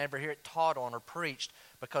never hear it taught on or preached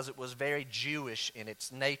because it was very Jewish in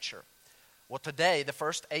its nature. Well, today, the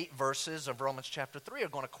first 8 verses of Romans chapter 3 are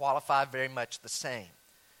going to qualify very much the same.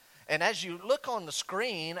 And as you look on the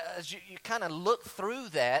screen, as you kind of look through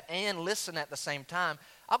that and listen at the same time,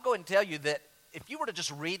 I'll go ahead and tell you that if you were to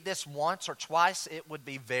just read this once or twice, it would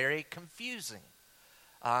be very confusing.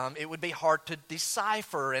 It would be hard to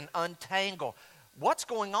decipher and untangle. What's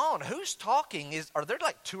going on? Who's talking? Are there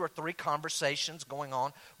like 2 or 3 conversations going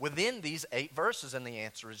on within these 8 verses? And the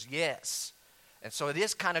answer is yes. And so it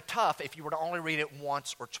is kind of tough if you were to only read it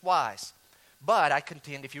once or twice. But I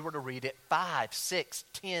contend if you were to read it 5, 6,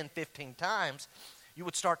 10, 15 times, you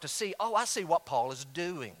would start to see, oh, I see what Paul is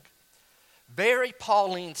doing. Very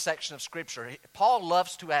Pauline section of Scripture. Paul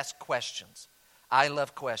loves to ask questions. I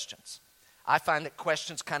love questions. I find that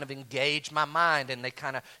questions kind of engage my mind and they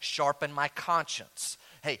kind of sharpen my conscience.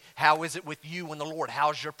 Hey, how is it with you and the Lord?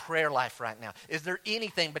 How's your prayer life right now? Is there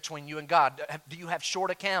anything between you and God? Do you have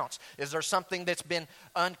short accounts? Is there something that's been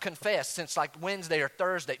unconfessed since like Wednesday or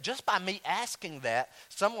Thursday? Just by me asking that,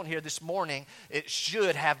 someone here this morning, it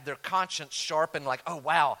should have their conscience sharpened like, oh,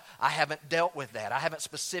 wow, I haven't dealt with that. I haven't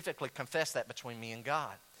specifically confessed that between me and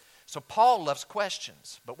God. So Paul loves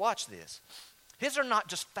questions, but watch this. His are not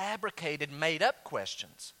just fabricated, made-up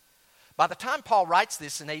questions. By the time Paul writes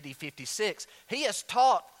this in AD 56, he has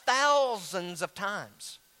taught thousands of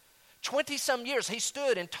times. 20-some years he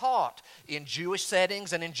stood and taught in Jewish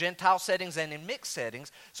settings and in Gentile settings and in mixed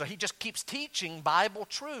settings. So he just keeps teaching Bible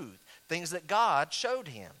truth, things that God showed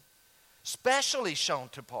him, specially shown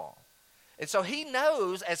to Paul. And so he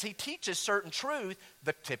knows as he teaches certain truth,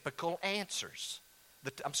 the typical answers.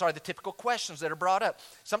 The typical questions that are brought up.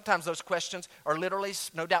 Sometimes those questions are literally,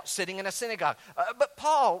 no doubt, sitting in a synagogue. But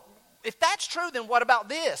Paul, if that's true, then what about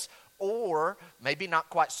this? Or maybe not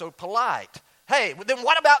quite so polite. Hey, then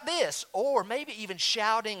what about this? Or maybe even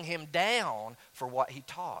shouting him down for what he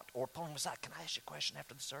taught. Or pulling him aside, can I ask you a question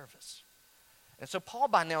after the service? And so Paul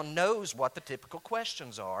by now knows what the typical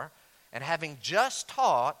questions are. And having just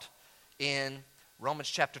taught in Romans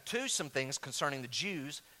chapter 2 some things concerning the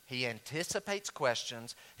Jews, he anticipates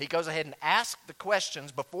questions. He goes ahead and asks the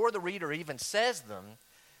questions before the reader even says them.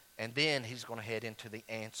 And then he's going to head into the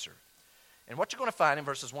answer. And what you're going to find in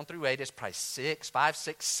verses 1 through 8 is probably 5,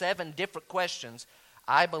 6, 7 different questions.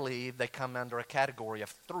 I believe they come under a category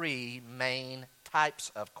of 3 main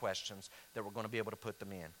types of questions that we're going to be able to put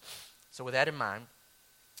them in. So with that in mind,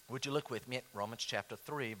 would you look with me at Romans chapter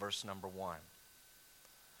 3, verse number 1.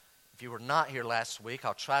 If you were not here last week,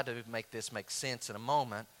 I'll try to make this make sense in a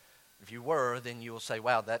moment. If you were, then you will say,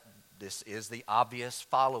 wow, this is the obvious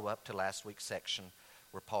follow-up to last week's section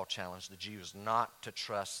where Paul challenged the Jews not to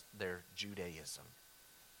trust their Judaism.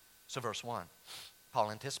 So verse 1, Paul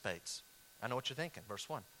anticipates. I know what you're thinking. Verse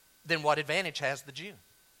 1. Then what advantage has the Jew?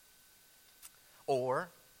 Or,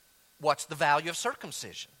 what's the value of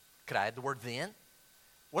circumcision? Could I add the word then?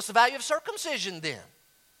 What's the value of circumcision then?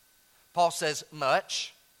 Paul says,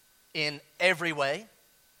 much, in every way.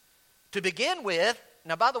 To begin with,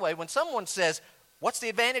 now by the way, when someone says, what's the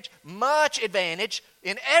advantage? Much advantage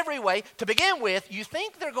in every way. To begin with, you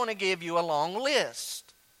think they're going to give you a long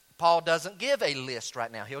list. Paul doesn't give a list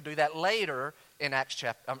right now. He'll do that later in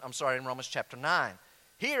in Romans chapter 9.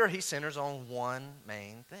 Here he centers on one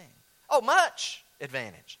main thing. Oh, much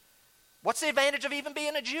advantage. What's the advantage of even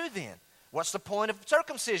being a Jew then? What's the point of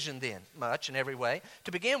circumcision then? Much in every way.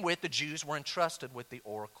 To begin with, the Jews were entrusted with the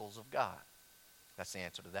oracles of God. That's the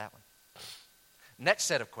answer to that one. Next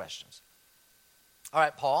set of questions. All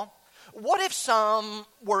right, Paul, what if some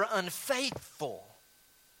were unfaithful?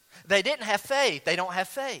 They didn't have faith. They don't have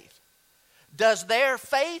faith. Does their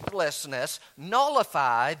faithlessness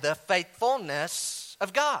nullify the faithfulness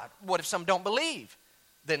of God? What if some don't believe?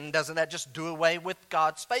 Then doesn't that just do away with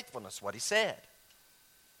God's faithfulness, what he said?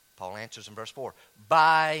 Paul answers in verse 4,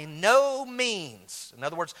 by no means. In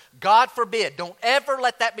other words, God forbid, don't ever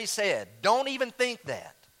let that be said. Don't even think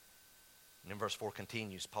that. And in verse 4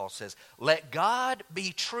 continues, Paul says, let God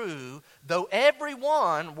be true, though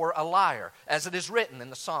everyone were a liar, as it is written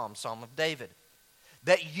in the Psalm of David,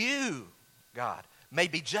 that you, God, may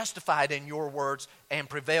be justified in your words and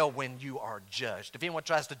prevail when you are judged. If anyone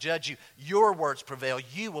tries to judge you, your words prevail,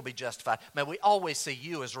 you will be justified. May we always see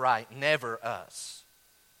you as right, never us.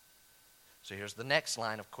 So here's the next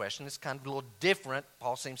line of question. It's kind of a little different.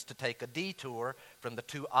 Paul seems to take a detour from the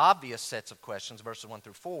 2 obvious sets of questions, verses 1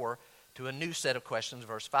 through 4, to a new set of questions,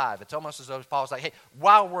 verse 5. It's almost as though Paul's like, hey,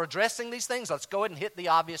 while we're addressing these things, let's go ahead and hit the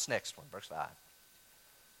obvious next one, verse 5.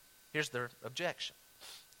 Here's their objection.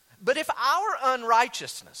 But if our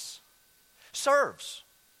unrighteousness serves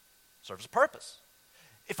a purpose,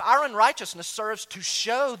 If our unrighteousness serves to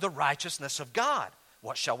show the righteousness of God,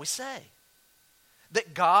 what shall we say?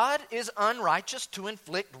 That God is unrighteous to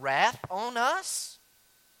inflict wrath on us?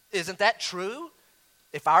 Isn't that true?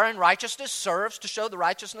 If our unrighteousness serves to show the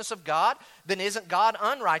righteousness of God, then isn't God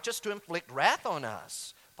unrighteous to inflict wrath on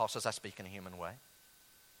us? Paul says, I speak in a human way.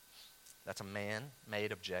 That's a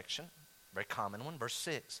man-made objection, very common one. Verse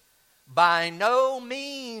 6, by no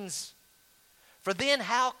means, for then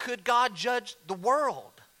how could God judge the world?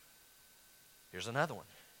 Here's another one.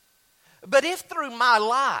 But if through my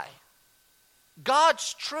lie,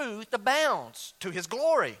 God's truth abounds to his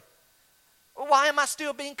glory, why am I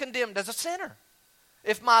still being condemned as a sinner?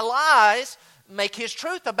 If my lies make his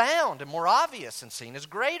truth abound and more obvious and seen as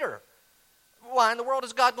greater, why in the world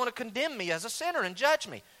is God going to condemn me as a sinner and judge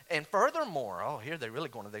me? And furthermore, here they're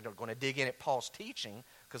going to dig in at Paul's teaching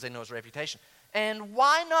because they know his reputation. And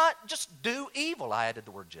why not just do evil? I added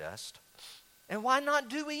the word just. And why not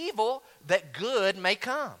do evil that good may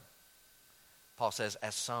come? Paul says,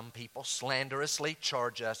 as some people slanderously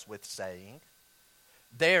charge us with saying,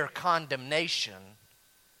 their condemnation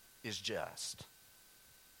is just.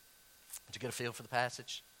 Did you get a feel for the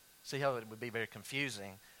passage? See how it would be very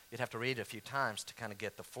confusing? You'd have to read it a few times to kind of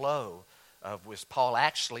get the flow of, was Paul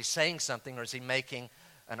actually saying something, or is he making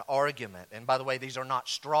an argument? And by the way, these are not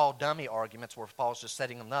straw dummy arguments where Paul's just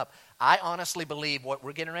setting them up. I honestly believe what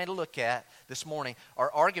we're getting ready to look at this morning are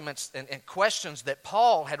arguments and questions that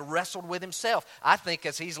Paul had wrestled with himself. I think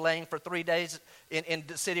as he's laying for 3 days in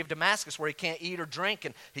the city of Damascus where he can't eat or drink,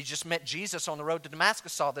 and he just met Jesus on the road to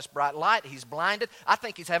Damascus, saw this bright light, he's blinded. I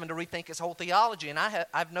think he's having to rethink his whole theology, and I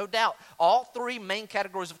have no doubt all three main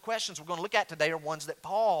categories of questions we're going to look at today are ones that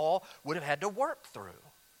Paul would have had to work through.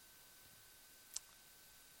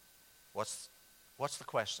 What's the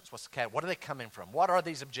questions? What are they coming from? What are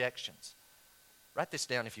these objections? Write this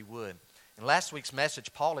down if you would. In last week's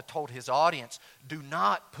message, Paul had told his audience, do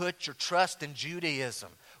not put your trust in Judaism.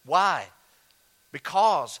 Why?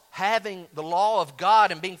 Because having the law of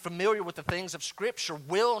God and being familiar with the things of Scripture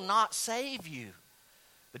will not save you.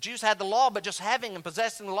 The Jews had the law, but just having and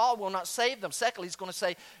possessing the law will not save them. Secondly, he's going to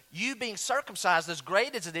say, you being circumcised, as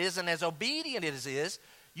great as it is and as obedient as it is,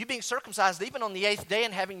 you being circumcised even on the 8th day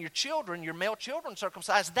and having your children, your male children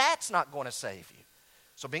circumcised, that's not going to save you.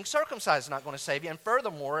 So being circumcised is not going to save you. And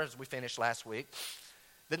furthermore, as we finished last week,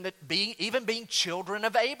 then even being children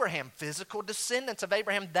of Abraham, physical descendants of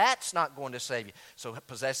Abraham, that's not going to save you. So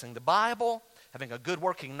possessing the Bible, having a good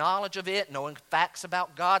working knowledge of it, knowing facts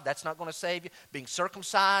about God, that's not going to save you. Being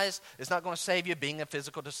circumcised is not going to save you. Being a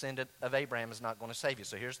physical descendant of Abraham is not going to save you.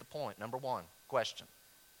 So here's the point. Number one, question.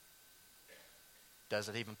 Does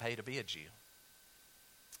it even pay to be a Jew?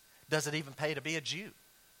 Does it even pay to be a Jew?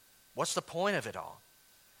 What's the point of it all?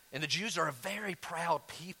 And the Jews are a very proud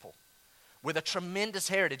people with a tremendous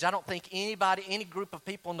heritage. I don't think any group of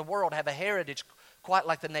people in the world have a heritage quite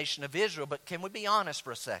like the nation of Israel. But can we be honest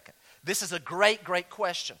for a second? This is a great, great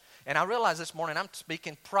question. And I realize this morning I'm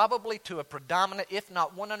speaking probably to a predominant, if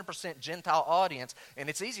not 100% Gentile audience. And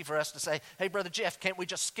it's easy for us to say, hey, Brother Jeff, can't we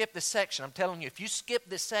just skip this section? I'm telling you, if you skip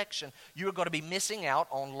this section, you're going to be missing out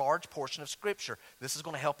on a large portion of Scripture. This is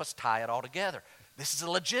going to help us tie it all together. This is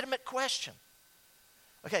a legitimate question.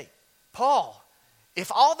 Okay, Paul,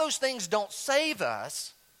 if all those things don't save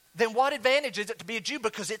us, then what advantage is it to be a Jew?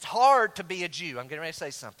 Because it's hard to be a Jew. I'm getting ready to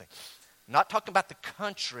say something. I'm not talking about the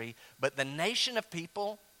country, but the nation of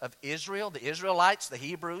people of Israel, the Israelites, the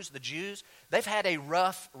Hebrews, the Jews, they've had a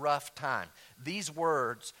rough, rough time. These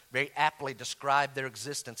words very aptly describe their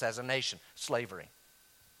existence as a nation. Slavery.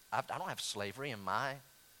 I don't have slavery in my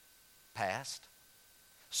past.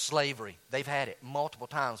 Slavery. They've had it multiple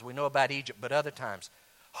times. We know about Egypt, but other times.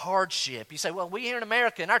 Hardship. You say, well, we here in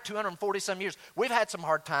America in our 240-some years, we've had some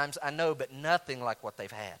hard times, I know, but nothing like what they've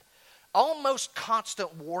had. Almost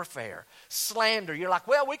constant warfare, slander. You're like,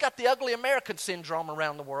 well, we got the ugly American syndrome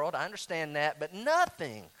around the world. I understand that, but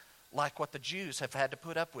nothing like what the Jews have had to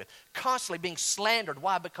put up with. Constantly being slandered.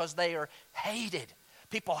 Why? Because they are hated.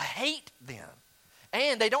 People hate them.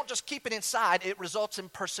 And they don't just keep it inside. It results in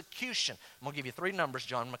persecution. I'm going to give you 3 numbers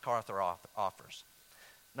John MacArthur offers.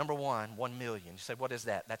 Number 1 million. You say, what is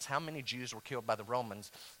that? That's how many Jews were killed by the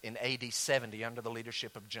Romans in AD 70 under the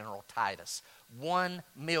leadership of General Titus. 1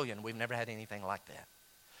 million. We've never had anything like that.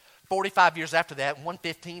 45 years after that,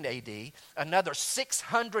 115 AD, another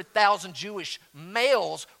 600,000 Jewish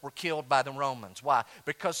males were killed by the Romans. Why?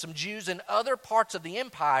 Because some Jews in other parts of the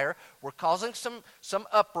empire were causing some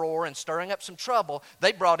uproar and stirring up some trouble.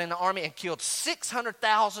 They brought in the army and killed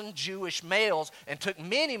 600,000 Jewish males and took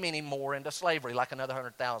many, many more into slavery, like another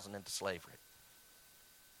 100,000 into slavery.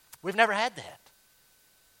 We've never had that.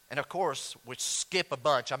 And of course, we skip a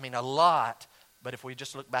bunch, a lot. But if we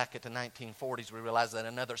just look back at the 1940s, we realize that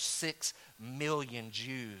another 6 million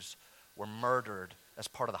Jews were murdered as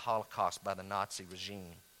part of the Holocaust by the Nazi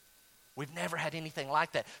regime. We've never had anything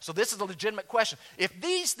like that. So this is a legitimate question. If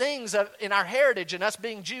these things in our heritage and us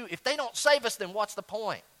being Jew, if they don't save us, then what's the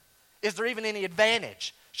point? Is there even any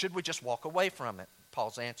advantage? Should we just walk away from it?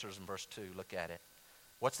 Paul's answer is in verse 2. Look at it.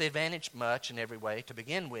 What's the advantage? Much in every way. To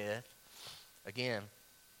begin with, again,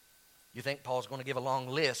 you think Paul's going to give a long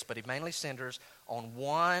list, but he mainly centers on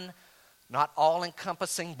one, not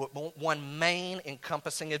all-encompassing, but one main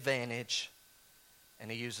encompassing advantage. And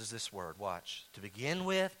he uses this word, watch. To begin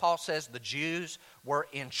with, Paul says the Jews were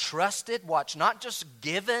entrusted, watch, not just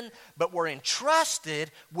given, but were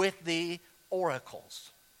entrusted with the oracles.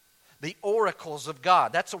 The oracles of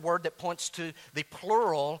God. That's a word that points to the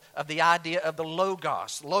plural of the idea of the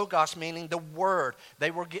logos. Logos meaning the word. They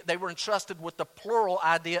were entrusted with the plural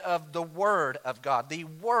idea of the word of God. The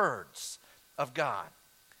words of God.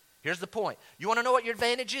 Here's the point. You want to know what your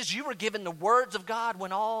advantage is? You were given the words of God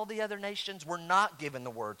when all the other nations were not given the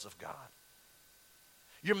words of God.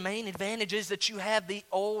 Your main advantage is that you have the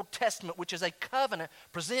Old Testament, which is a covenant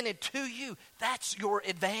presented to you. That's your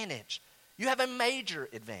advantage. You have a major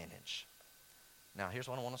advantage. Now, here's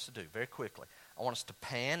what I want us to do very quickly. I want us to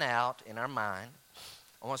pan out in our mind.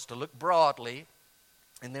 I want us to look broadly,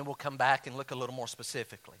 and then we'll come back and look a little more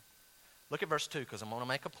specifically. Look at verse 2, because I'm going to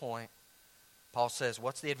make a point. Paul says,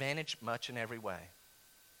 what's the advantage? Much in every way.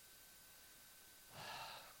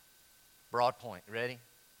 Broad point. You ready?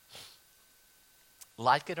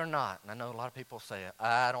 Like it or not. And I know a lot of people say,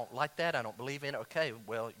 I don't like that. I don't believe in it. Okay,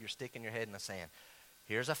 well, you're sticking your head in the sand.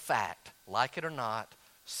 Here's a fact. Like it or not,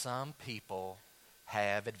 some people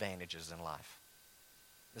have advantages in life.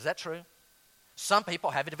 Is that true? Some people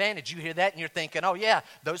have advantage. You hear that and you're thinking, oh yeah,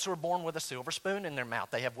 those who are born with a silver spoon in their mouth.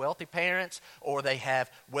 They have wealthy parents, or they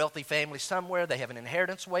have wealthy families somewhere. They have an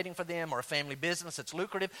inheritance waiting for them, or a family business that's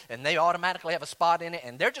lucrative, and they automatically have a spot in it,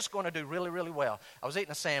 and they're just going to do really, really well. I was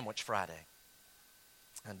eating a sandwich Friday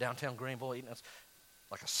in downtown Greenville, eating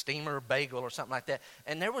like a steamer bagel or something like that.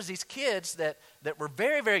 And there was these kids that were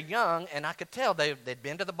very, very young, and I could tell they'd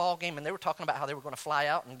been to the ball game, and they were talking about how they were going to fly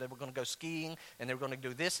out, and they were going to go skiing, and they were going to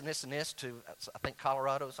do this and this and this to, I think,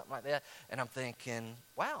 Colorado or something like that. And I'm thinking,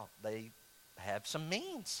 wow, they have some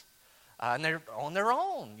means. And they're on their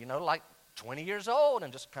own, like 20 years old,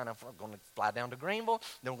 and just kind of going to fly down to Greenville.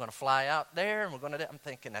 Then we're going to fly out there, and I'm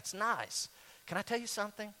thinking, that's nice. Can I tell you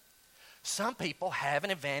something? Some people have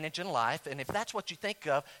an advantage in life, and if that's what you think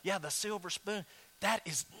of, yeah, the silver spoon, that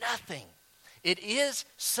is nothing. It is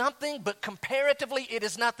something, but comparatively it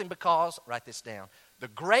is nothing because, write this down, the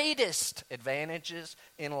greatest advantages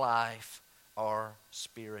in life are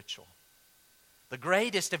spiritual. The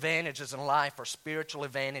greatest advantages in life are spiritual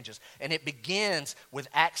advantages, and it begins with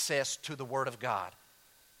access to the Word of God.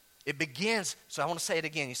 It begins, so I want to say it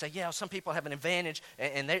again. You say, yeah, some people have an advantage,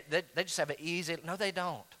 and they just have it easy. No, they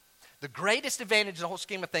don't. The greatest advantage in the whole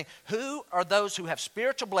scheme of things, who are those who have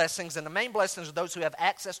spiritual blessings, and the main blessings are those who have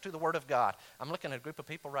access to the Word of God. I'm looking at a group of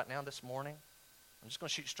people right now this morning. I'm just going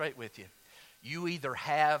to shoot straight with you. You either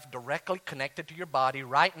have directly connected to your body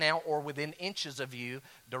right now, or within inches of you,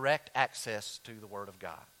 direct access to the Word of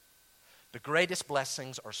God. The greatest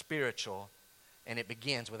blessings are spiritual, and it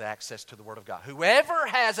begins with access to the Word of God. Whoever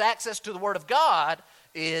has access to the Word of God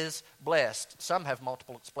is blessed. Some have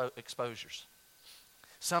multiple exposures.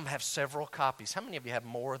 Some have several copies. How many of you have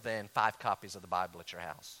more than 5 copies of the Bible at your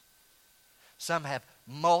house? Some have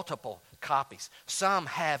multiple copies. Some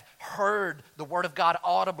have heard the Word of God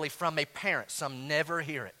audibly from a parent. Some never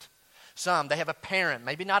hear it. Some, they have a parent,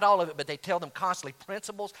 maybe not all of it, but they tell them constantly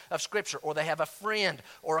principles of Scripture, or they have a friend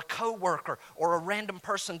or a coworker or a random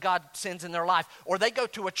person God sends in their life, or they go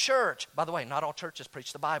to a church. By the way, not all churches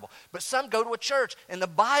preach the Bible, but some go to a church and the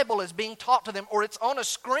Bible is being taught to them, or it's on a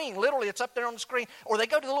screen, literally it's up there on the screen, or they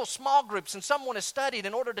go to the little small groups and someone has studied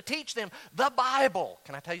in order to teach them the Bible.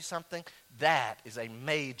 Can I tell you something? That is a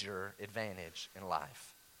major advantage in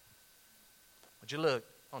life. Would you look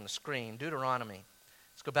on the screen, Deuteronomy.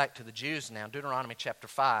 Let's go back to the Jews now. Deuteronomy chapter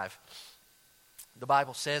 5. The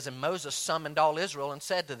Bible says, and Moses summoned all Israel and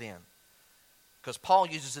said to them, because Paul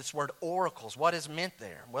uses this word oracles. What is meant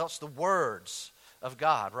there? Well, it's the words of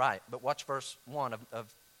God, right? But watch verse 1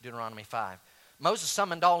 of Deuteronomy 5. Moses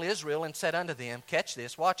summoned all Israel and said unto them, catch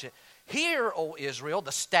this, watch it. Hear, O Israel,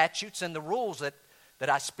 the statutes and the rules that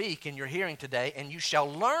I speak in your hearing today, and you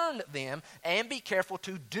shall learn them and be careful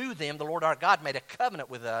to do them. The Lord our God made a covenant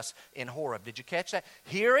with us in Horeb. Did you catch that?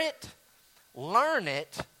 Hear it, learn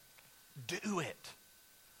it, do it.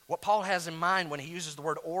 What Paul has in mind when he uses the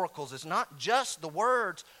word oracles is not just the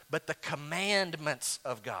words, but the commandments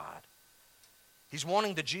of God. He's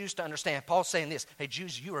wanting the Jews to understand. Paul's saying this, hey,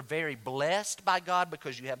 Jews, you are very blessed by God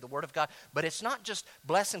because you have the Word of God. But it's not just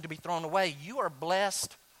blessing to be thrown away. You are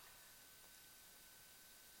blessed,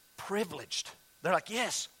 privileged. They're like,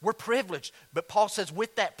 yes, we're privileged. But Paul says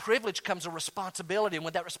with that privilege comes a responsibility. And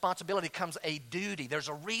with that responsibility comes a duty. There's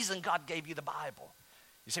a reason God gave you the Bible.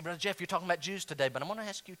 You say, Brother Jeff, you're talking about Jews today. But I'm going to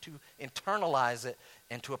ask you to internalize it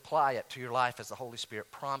and to apply it to your life as the Holy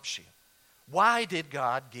Spirit prompts you. Why did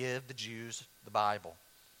God give the Jews the Bible?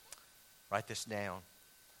 Write this down.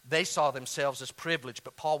 They saw themselves as privileged,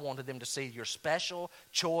 but Paul wanted them to see your special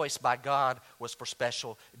choice by God was for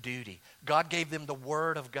special duty. God gave them the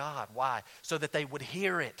Word of God. Why? So that they would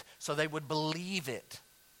hear it, so they would believe it,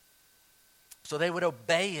 so they would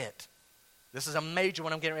obey it. This is a major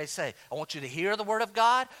one I'm getting ready to say. I want you to hear the Word of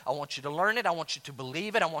God. I want you to learn it. I want you to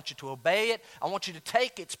believe it. I want you to obey it. I want you to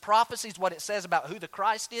take its prophecies, what it says about who the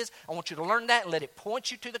Christ is. I want you to learn that and let it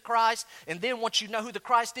point you to the Christ. And then once you know who the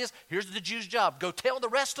Christ is, here's the Jew's job. Go tell the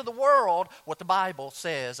rest of the world what the Bible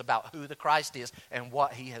says about who the Christ is and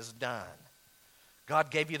what He has done.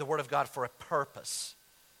 God gave you the Word of God for a purpose.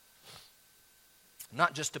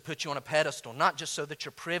 Not just to put you on a pedestal, not just so that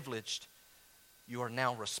you're privileged. You are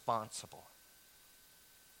now responsible.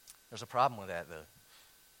 There's a problem with that, though.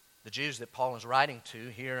 The Jews that Paul is writing to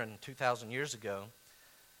here in 2,000 years ago,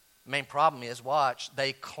 the main problem is, watch,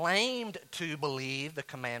 they claimed to believe the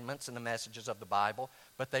commandments and the messages of the Bible,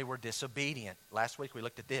 but they were disobedient. Last week we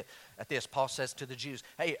looked at this. Paul says to the Jews,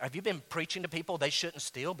 hey, have you been preaching to people they shouldn't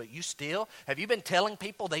steal, but you steal? Have you been telling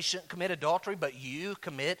people they shouldn't commit adultery, but you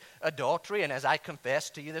commit adultery? And as I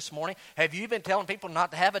confessed to you this morning, have you been telling people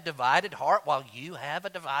not to have a divided heart while you have a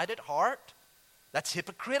divided heart? That's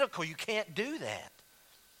hypocritical. You can't do that.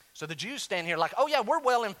 So the Jews stand here like, oh yeah, we're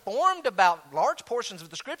well informed about large portions of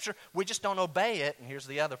the Scripture. We just don't obey it. And here's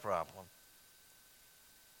the other problem.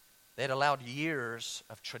 They had allowed years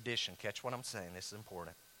of tradition. Catch what I'm saying. This is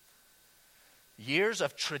important. Years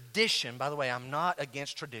of tradition. By the way, I'm not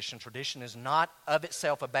against tradition. Tradition is not of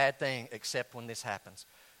itself a bad thing except when this happens.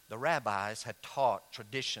 The rabbis had taught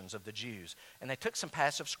traditions of the Jews. And they took some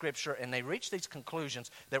passive scripture and they reached these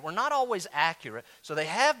conclusions that were not always accurate. So they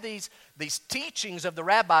have these teachings of the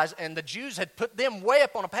rabbis, and the Jews had put them way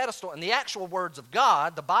up on a pedestal. And the actual words of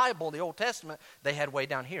God, the Bible, the Old Testament, they had way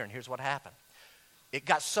down here. And here's what happened. It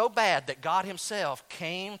got so bad that God Himself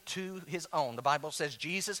came to His own. The Bible says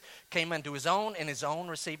Jesus came unto His own, and His own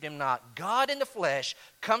received Him not. God in the flesh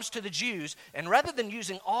comes to the Jews, and rather than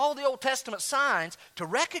using all the Old Testament signs to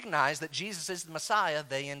recognize that Jesus is the Messiah,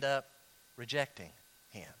 they end up rejecting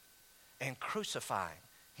Him and crucifying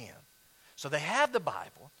Him. So they have the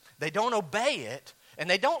Bible, they don't obey it, and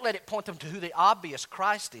they don't let it point them to who the obvious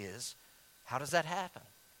Christ is. How does that happen?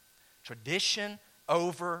 Tradition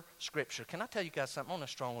over Scripture. Can I tell you guys something? I want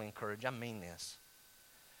to strongly encourage. I mean this.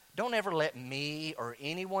 Don't ever let me or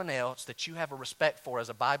anyone else that you have a respect for as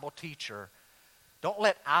a Bible teacher, don't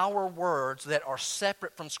let our words that are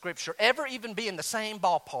separate from Scripture ever even be in the same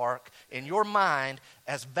ballpark in your mind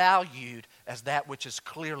as valued as that which is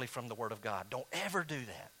clearly from the Word of God. Don't ever do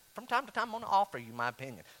that. From time to time, I'm going to offer you my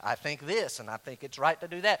opinion. I think this, and I think it's right to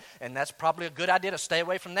do that, and that's probably a good idea to stay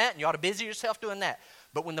away from that, and you ought to busy yourself doing that.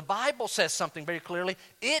 But when the Bible says something very clearly,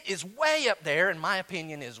 it is way up there, and my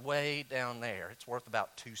opinion is way down there. It's worth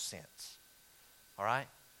about 2 cents. All right?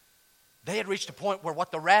 They had reached a point where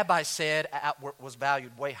what the rabbi said was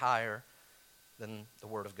valued way higher than the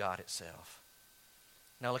Word of God itself.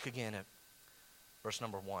 Now look again at verse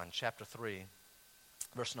number 1, chapter 3.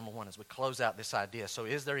 Verse number 1, as we close out this idea. So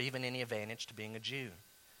is there even any advantage to being a Jew?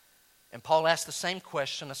 And Paul asked the same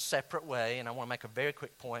question a separate way, and I want to make a very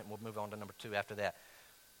quick point, and we'll move on to number 2 after that.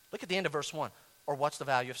 Look at the end of verse 1. Or what's the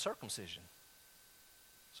value of circumcision?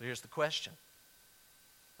 So here's the question.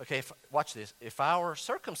 Okay, watch this. If our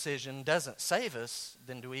circumcision doesn't save us,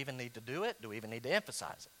 then do we even need to do it? Do we even need to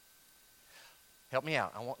emphasize it? Help me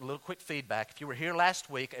out. I want a little quick feedback. If you were here last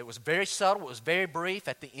week, it was very subtle. It was very brief.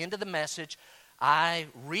 At the end of the message, I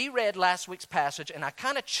reread last week's passage, and I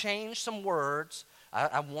kind of changed some words.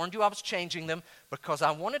 I warned you I was changing them because I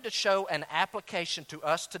wanted to show an application to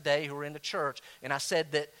us today who are in the church. And I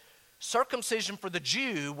said that circumcision for the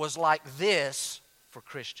Jew was like this for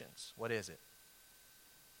Christians. What is it?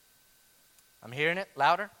 I'm hearing it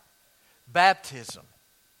louder. Baptism.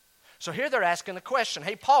 So here they're asking the question,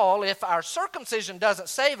 hey, Paul, if our circumcision doesn't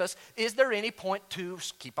save us, is there any point to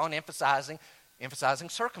keep on emphasizing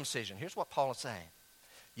circumcision? Here's what Paul is saying.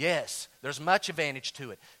 Yes, there's much advantage to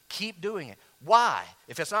it. Keep doing it. Why?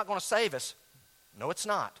 If it's not going to save us, no, it's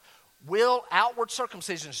not. Will outward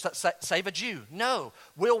circumcision save a Jew? No.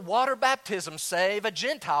 Will water baptism save a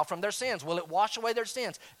Gentile from their sins? Will it wash away their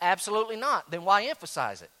sins? Absolutely not. Then why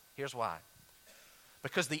emphasize it? Here's why.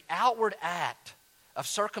 Because the outward act of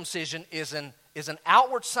circumcision is an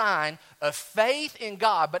outward sign of faith in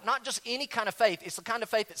God, but not just any kind of faith. It's the kind of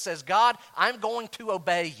faith that says, God, I'm going to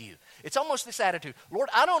obey you. It's almost this attitude, Lord,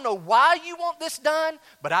 I don't know why you want this done,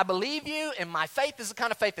 but I believe you, and my faith is the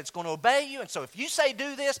kind of faith that's going to obey you. And so if you say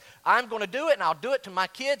do this, I'm going to do it, and I'll do it to my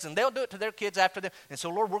kids, and they'll do it to their kids after them. And so,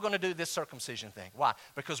 Lord, we're going to do this circumcision thing. Why?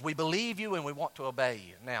 Because we believe you and we want to obey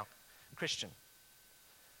you. Now, Christian,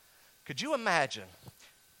 could you imagine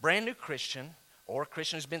brand new Christian or a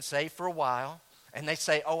Christian who's been saved for a while, and they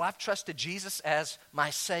say, oh, I've trusted Jesus as my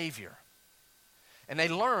Savior. And they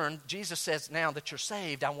learn, Jesus says, now that you're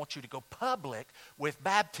saved, I want you to go public with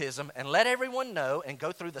baptism and let everyone know and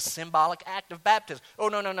go through the symbolic act of baptism. Oh,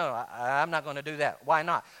 no, I'm not going to do that. Why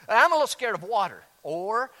not? I'm a little scared of water.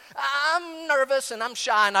 Or I'm nervous and I'm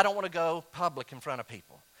shy and I don't want to go public in front of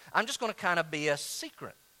people. I'm just going to kind of be a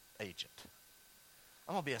secret agent.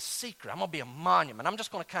 I'm going to be a secret. I'm going to be a monument. I'm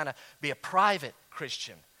just going to kind of be a private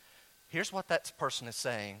Christian. Here's what that person is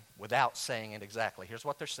saying without saying it exactly. Here's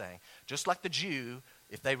what they're saying. Just like the Jew,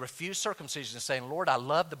 if they refuse circumcision and saying, Lord, I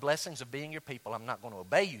love the blessings of being your people, I'm not going to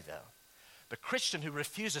obey you though. The Christian who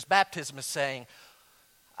refuses baptism is saying,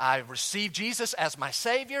 I receive Jesus as my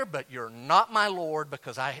Savior, but you're not my Lord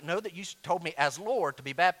because I know that you told me as Lord to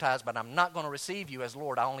be baptized, but I'm not going to receive you as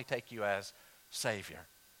Lord. I only take you as Savior.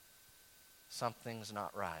 Something's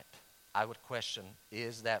not right. I would question,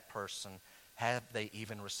 is that person, have they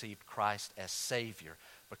even received Christ as Savior?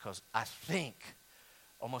 Because I think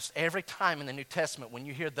almost every time in the New Testament when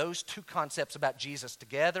you hear those two concepts about Jesus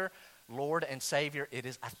together, Lord and Savior, it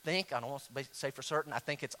is, I don't want to say for certain, I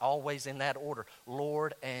think it's always in that order,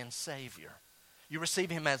 Lord and Savior. You receive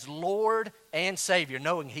Him as Lord and Savior,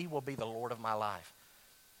 knowing He will be the Lord of my life.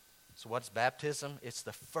 So what's baptism? It's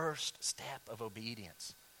the first step of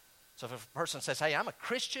obedience. So if a person says, hey, I'm a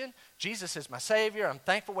Christian, Jesus is my Savior, I'm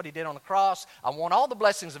thankful for what He did on the cross, I want all the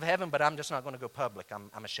blessings of heaven, but I'm just not going to go public,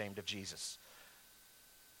 I'm ashamed of Jesus.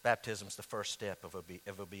 Baptism is the first step of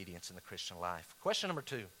obedience in the Christian life. Question number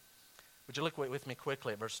 2. Would you look with me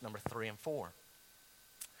quickly at verse number 3 and 4?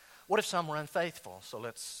 What if some were unfaithful? So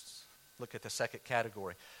let's look at the second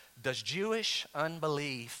category. Does Jewish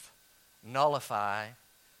unbelief nullify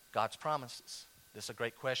God's promises? This is a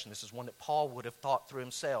great question. This is one that Paul would have thought through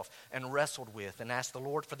himself and wrestled with and asked the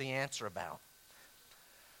Lord for the answer about.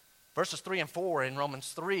 Verses 3 and 4 in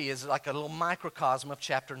Romans 3 is like a little microcosm of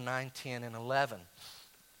chapter 9, 10, and 11.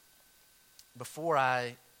 Before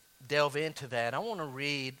I delve into that, I want to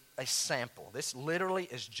read a sample. This literally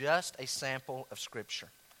is just a sample of Scripture.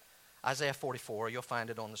 Isaiah 44, you'll find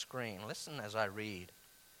it on the screen. Listen as I read.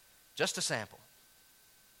 Just a sample.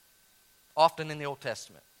 Often in the Old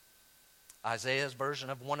Testament, Isaiah's version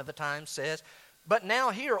of one of the times says, but now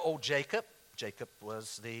hear, O Jacob. Jacob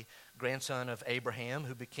was the grandson of Abraham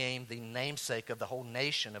who became the namesake of the whole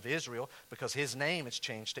nation of Israel because his name is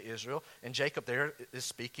changed to Israel. And Jacob there is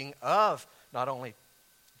speaking of not only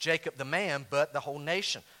Jacob the man, but the whole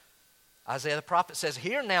nation. Isaiah the prophet says,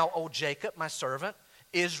 hear now, O Jacob, my servant,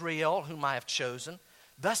 Israel, whom I have chosen.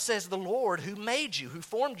 Thus says the Lord, who made you, who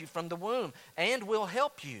formed you from the womb, and will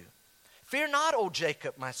help you. Fear not, O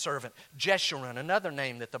Jacob, my servant, Jeshurun, another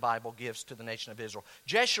name that the Bible gives to the nation of Israel.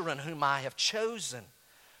 Jeshurun, whom I have chosen.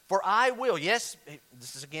 For I will, yes,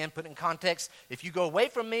 this is again put in context, if you go away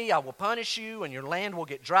from me, I will punish you, and your land will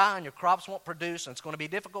get dry, and your crops won't produce, and it's going to be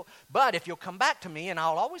difficult. But if you'll come back to me, and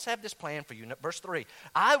I'll always have this plan for you. Verse 3,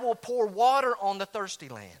 I will pour water on the thirsty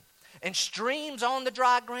land, and streams on the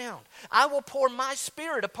dry ground. I will pour my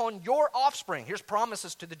Spirit upon your offspring. Here's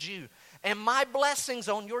promises to the Jew. And my blessings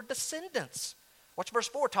on your descendants. Watch verse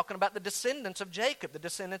 4, talking about the descendants of Jacob, the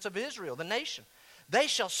descendants of Israel, the nation. They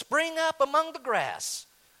shall spring up among the grass,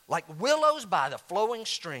 like willows by the flowing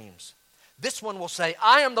streams. This one will say,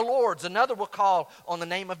 I am the Lord's. Another will call on the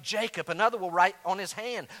name of Jacob. Another will write on his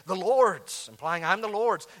hand, the Lord's, implying I'm the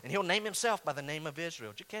Lord's. And he'll name himself by the name of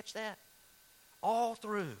Israel. Did you catch that? All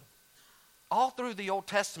through the Old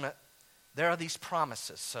Testament, there are these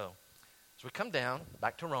promises. So, as we come down,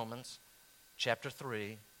 back to Romans, chapter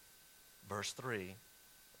 3, verse 3.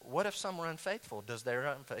 What if some were unfaithful? Does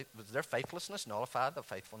their faithlessness nullify the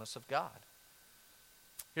faithfulness of God?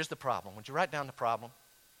 Here's the problem. Would you write down the problem?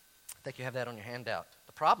 I think you have that on your handout.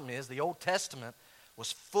 The problem is the Old Testament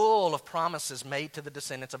was full of promises made to the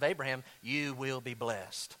descendants of Abraham. You will be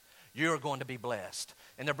blessed. You're going to be blessed.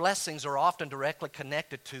 And their blessings are often directly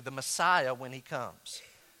connected to the Messiah when He comes.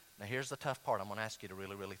 Now here's the tough part. I'm going to ask you to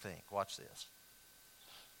really, really think. Watch this.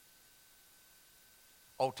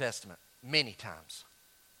 Old Testament many times.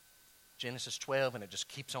 Genesis 12, and it just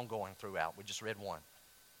keeps on going throughout. We just read one.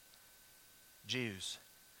 Jews,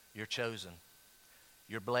 you're chosen.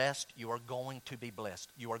 You're blessed. You are going to be blessed.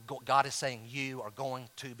 God is saying you are going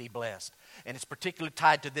to be blessed. And it's particularly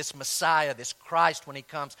tied to this Messiah, this Christ when he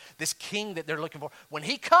comes, this king that they're looking for. When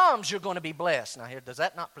he comes, you're going to be blessed. Now here, does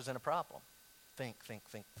that not present a problem? Think.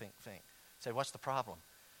 Say, what's the problem?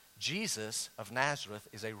 Jesus of Nazareth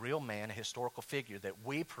is a real man, a historical figure that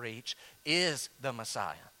we preach is the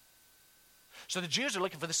Messiah. So the Jews are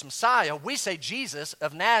looking for this Messiah. We say Jesus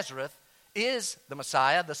of Nazareth is the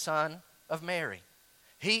Messiah, the son of Mary.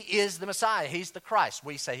 He is the Messiah. He's the Christ.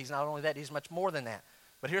 We say he's not only that, he's much more than that.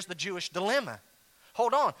 But here's the Jewish dilemma.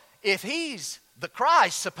 Hold on. If he's the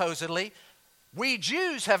Christ, supposedly, we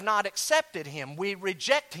Jews have not accepted him. We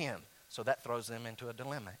reject him. So that throws them into a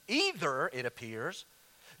dilemma. Either, it appears,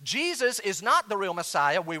 Jesus is not the real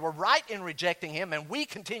Messiah. We were right in rejecting him, and we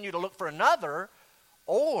continue to look for another.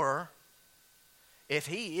 Or if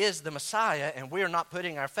he is the Messiah and we are not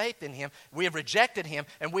putting our faith in him, we have rejected him,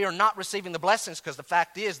 and we are not receiving the blessings, because the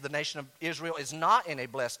fact is the nation of Israel is not in a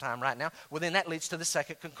blessed time right now, well, then that leads to the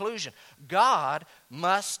second conclusion. God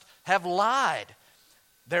must have lied.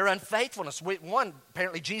 Their unfaithfulness. One,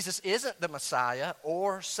 apparently Jesus isn't the Messiah,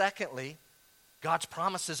 or secondly, God's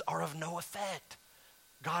promises are of no effect.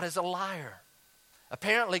 God is a liar.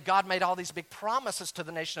 Apparently, God made all these big promises to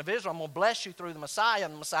the nation of Israel. I'm going to bless you through the Messiah.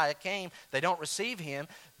 And the Messiah came. They don't receive him.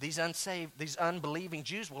 These unsaved, these unbelieving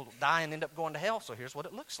Jews will die and end up going to hell. So here's what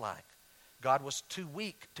it looks like. God was too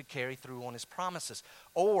weak to carry through on his promises.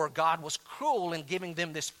 Or God was cruel in giving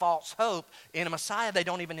them this false hope in a Messiah they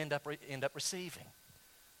don't even end up receiving.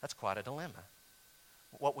 That's quite a dilemma.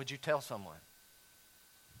 What would you tell someone?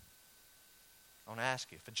 I want to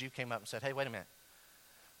ask you, if a Jew came up and said, hey, wait a minute.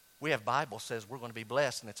 We have Bible says we're going to be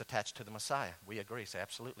blessed and it's attached to the Messiah. We agree. Say,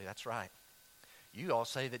 absolutely, that's right. You all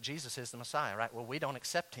say that Jesus is the Messiah, right? Well, we don't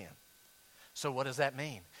accept him. So what does that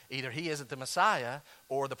mean? Either he isn't the Messiah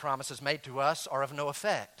or the promises made to us are of no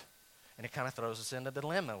effect. And it kind of throws us into the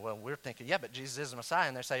dilemma. Well, we're thinking, yeah, but Jesus is the Messiah.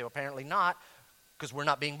 And they say, well, apparently not, because we're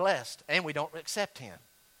not being blessed and we don't accept him.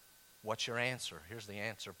 What's your answer? Here's the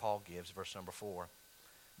answer Paul gives, verse number 4.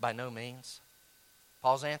 By no means.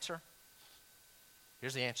 Paul's answer?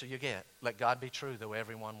 Here's the answer you get. Let God be true, though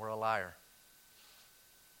everyone were a liar.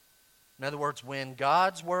 In other words, when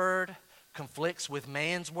God's word conflicts with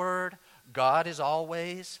man's word, God is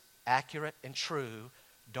always accurate and true.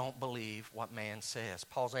 Don't believe what man says.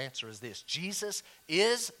 Paul's answer is this. Jesus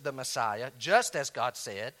is the Messiah, just as God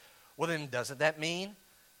said. Well, then doesn't that mean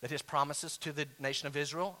that his promises to the nation of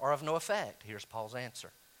Israel are of no effect? Here's Paul's answer.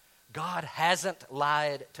 God hasn't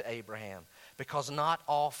lied to Abraham, because not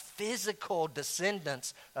all physical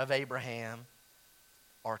descendants of Abraham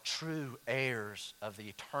are true heirs of the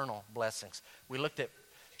eternal blessings. We looked at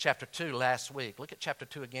chapter 2 last week. Look at chapter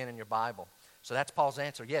 2 again in your Bible. So that's Paul's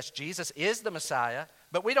answer. Yes, Jesus is the Messiah,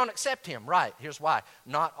 but we don't accept him. Right, here's why.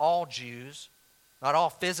 Not all Jews, not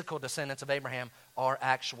all physical descendants of Abraham are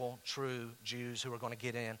actual true Jews who are going to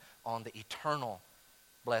get in on the eternal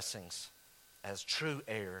blessings as true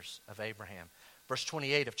heirs of Abraham. Verse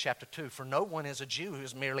 28 of chapter 2, for no one is a Jew who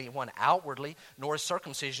is merely one outwardly, nor is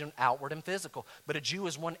circumcision outward and physical. But a Jew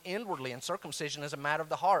is one inwardly, and circumcision is a matter of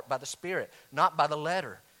the heart, by the Spirit, not by the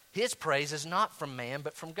letter. His praise is not from man,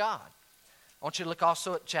 but from God. I want you to look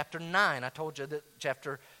also at chapter 9. I told you that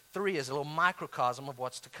chapter 3 is a little microcosm of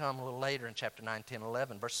what's to come a little later in chapter 9, 10,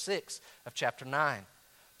 11. Verse 6 of chapter 9.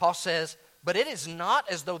 Paul says, but it is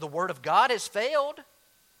not as though the word of God has failed,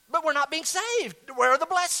 but we're not being saved. Where are the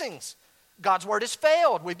blessings? God's word has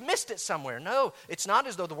failed. We've missed it somewhere. No, it's not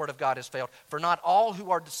as though the word of God has failed. For not all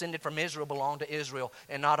who are descended from Israel belong to Israel,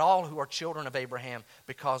 and not all who are children of Abraham,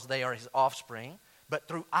 because they are his offspring. But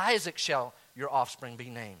through Isaac shall your offspring be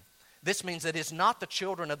named. This means that it's not the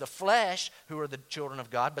children of the flesh who are the children of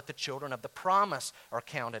God, but the children of the promise are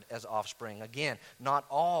counted as offspring. Again, not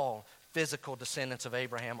all physical descendants of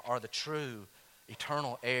Abraham are the true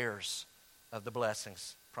eternal heirs of the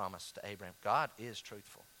blessings promised to Abraham. God is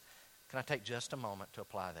truthful. Can I take just a moment to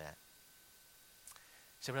apply that?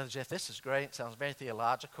 You say, Brother Jeff, this is great. It sounds very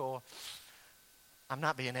theological. I'm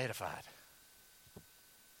not being edified.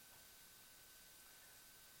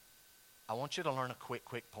 I want you to learn a quick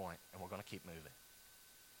point, and we're going to keep moving.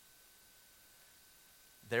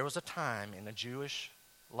 There was a time in the Jewish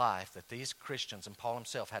life that these Christians and Paul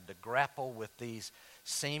himself had to grapple with these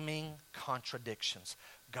seeming contradictions.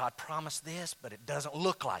 God promised this, but it doesn't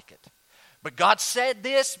look like it. But God said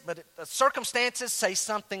this, but the circumstances say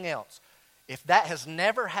something else. If that has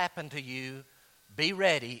never happened to you, be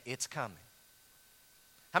ready, it's coming.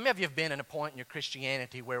 How many of you have been in a point in your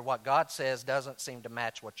Christianity where what God says doesn't seem to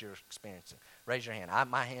match what you're experiencing? Raise your hand.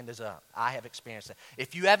 My hand is up. I have experienced it.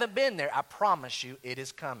 If you haven't been there, I promise you it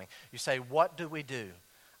is coming. You say, what do we do?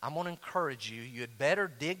 I'm going to encourage you. You'd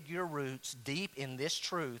better dig your roots deep in this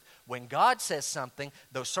truth. When God says something,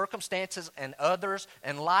 those circumstances and others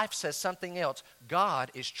and life says something else, God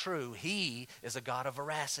is true. He is a God of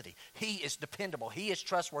veracity. He is dependable. He is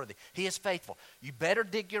trustworthy. He is faithful. You better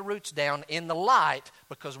dig your roots down in the light,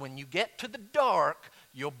 because when you get to the dark,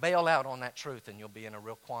 you'll bail out on that truth and you'll be in a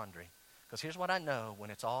real quandary. Because here's what I know, when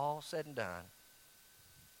it's all said and done,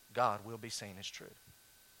 God will be seen as true.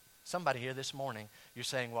 Somebody here this morning, you're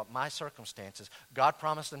saying, well, my circumstances, God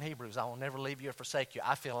promised in Hebrews, I will never leave you or forsake you.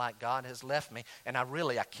 I feel like God has left me, and I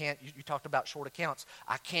can't, you talked about short accounts.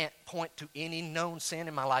 I can't point to any known sin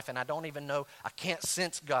in my life, and I don't even know, I can't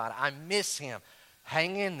sense God. I miss Him.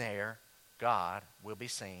 Hang in there. God will be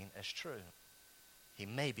seen as true. He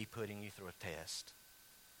may be putting you through a test.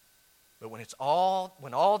 But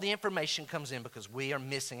when all the information comes in, because we are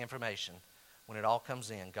missing information, when it all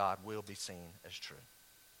comes in, God will be seen as true.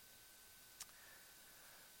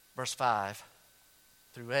 Verse 5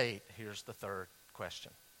 through 8, here's the third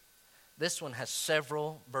question. This one has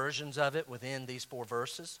several versions of it within these 4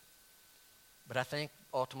 verses, but I think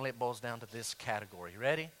ultimately it boils down to this category. You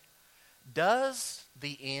ready? Does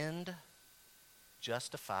the end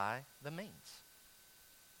justify the means?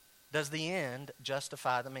 Does the end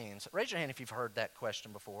justify the means? Raise your hand if you've heard that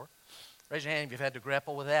question before. Raise your hand if you've had to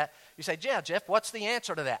grapple with that. You say, yeah, Jeff, what's the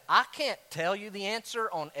answer to that? I can't tell you the answer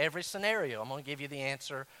on every scenario. I'm going to give you the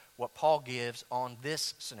answer, what Paul gives on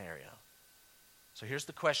this scenario. So here's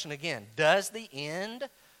the question again. Does the end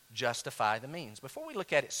justify the means? Before we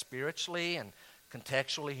look at it spiritually and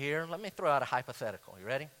contextually here, let me throw out a hypothetical. You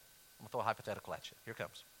ready? I'm going to throw a hypothetical at you. Here it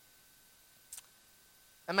comes.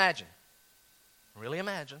 Imagine, really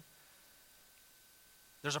imagine,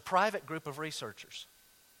 there's a private group of researchers.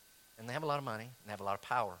 And they have a lot of money, and they have a lot of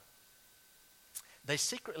power. They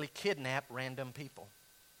secretly kidnap random people.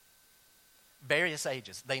 Various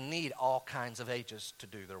ages. They need all kinds of ages to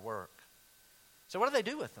do their work. So what do they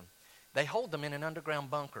do with them? They hold them in an underground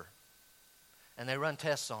bunker. And they run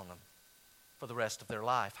tests on them for the rest of their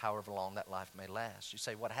life, however long that life may last. You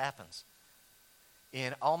say, what happens?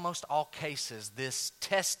 In almost all cases, this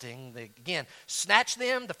testing, they, again, snatch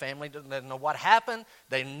them. The family doesn't know what happened.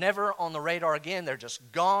 They're never on the radar again. They're just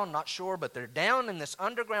gone, not sure, but they're down in this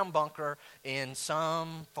underground bunker in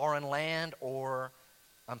some foreign land or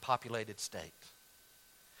unpopulated state.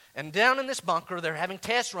 And down in this bunker, they're having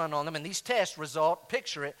tests run on them, and these tests result,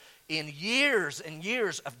 picture it, in years and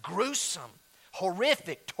years of gruesome,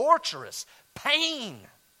 horrific, torturous pain.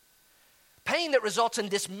 Pain that results in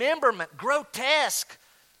dismemberment, grotesque,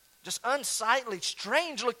 just unsightly,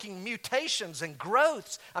 strange-looking mutations and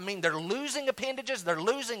growths. I mean, they're losing appendages, they're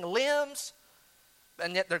losing limbs,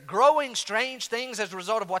 and yet they're growing strange things as a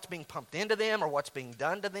result of what's being pumped into them or what's being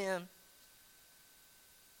done to them.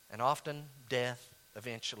 And often, death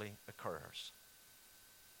eventually occurs.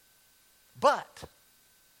 But,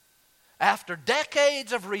 after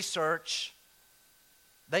decades of research,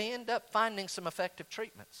 they end up finding some effective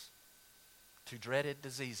treatments to dreaded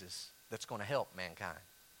diseases that's going to help mankind.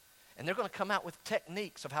 And they're going to come out with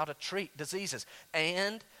techniques of how to treat diseases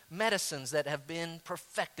and medicines that have been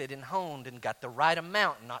perfected and honed and got the right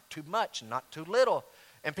amount, not too much, not too little.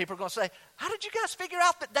 And people are going to say, how did you guys figure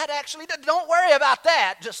out that actually, don't worry about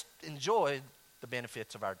that. Just enjoy the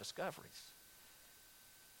benefits of our discoveries.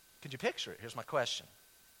 Could you picture it? Here's my question.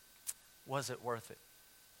 Was it worth it?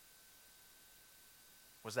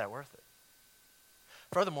 Was that worth it?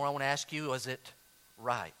 Furthermore, I want to ask you, was it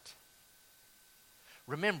right?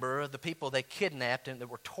 Remember the people they kidnapped and that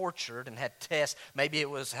were tortured and had tests. Maybe it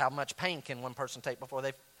was how much pain can one person take before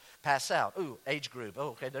they pass out. Ooh, age group. Oh,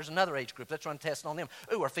 okay, there's another age group. Let's run tests on them.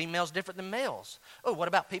 Ooh, are females different than males? Oh, what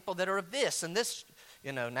about people that are of this and this,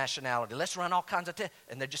 nationality? Let's run all kinds of tests.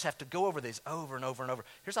 And they just have to go over these over and over and over.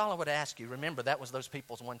 Here's all I would ask you. Remember, that was those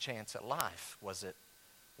people's one chance at life. Was it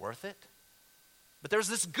worth it? But there's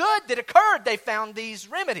this good that occurred. They found these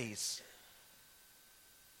remedies.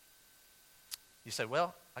 You say,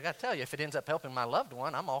 well, I got to tell you, if it ends up helping my loved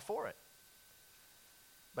one, I'm all for it.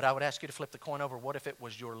 But I would ask you to flip the coin over. What if it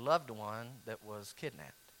was your loved one that was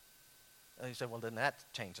kidnapped? And you say, well, then that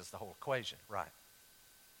changes the whole equation. Right.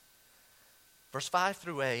 Verse 5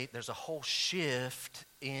 through 8, there's a whole shift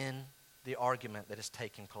in the argument that is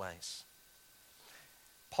taking place.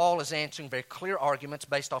 Paul is answering very clear arguments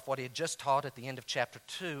based off what he had just taught at the end of chapter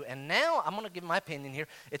 2. And now I'm going to give my opinion here.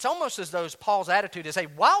 It's almost as though Paul's attitude is, hey,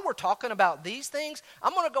 while we're talking about these things,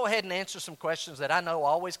 I'm going to go ahead and answer some questions that I know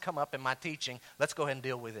always come up in my teaching. Let's go ahead and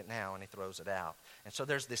deal with it now. And he throws it out. And so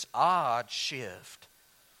there's this odd shift.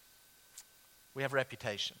 We have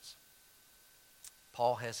reputations.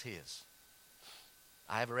 Paul has his.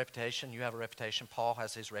 I have a reputation. You have a reputation. Paul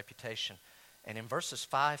has his reputation. And in verses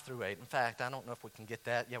 5 through 8, in fact, I don't know if we can get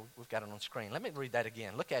that. Yeah, we've got it on screen. Let me read that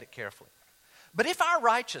again. Look at it carefully. But if our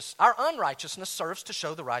unrighteousness serves to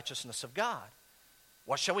show the righteousness of God,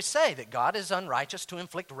 what shall we say? That God is unrighteous to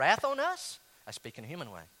inflict wrath on us? I speak in a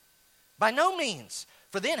human way. By no means.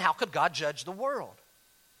 For then how could God judge the world?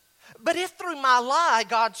 But if through my lie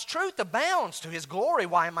God's truth abounds to his glory,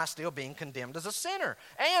 why am I still being condemned as a sinner?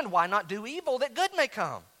 And why not do evil that good may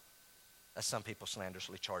come? As some people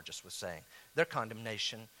slanderously charge us with saying. Their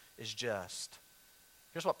condemnation is just.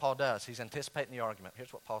 Here's what Paul does. He's anticipating the argument.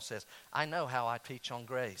 Here's what Paul says. I know how I teach on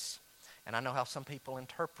grace. And I know how some people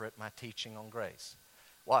interpret my teaching on grace.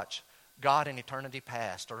 Watch. God in eternity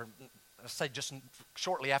past, or let's say just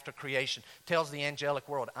shortly after creation, tells the angelic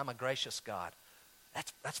world, I'm a gracious God.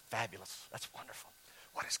 That's fabulous. That's wonderful.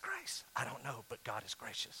 What is grace? I don't know, but God is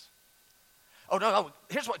gracious. Oh, no,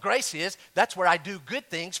 here's what grace is. That's where I do good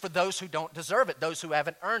things for those who don't deserve it, those who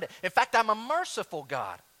haven't earned it. In fact, I'm a merciful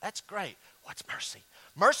God. That's great. What's mercy?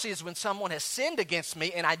 Mercy is when someone has sinned against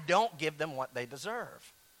me and I don't give them what they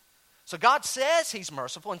deserve. So God says he's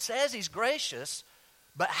merciful and says he's gracious,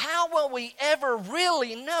 but how will we ever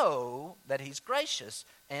really know that he's gracious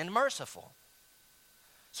and merciful?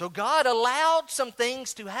 So God allowed some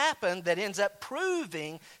things to happen that ends up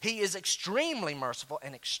proving he is extremely merciful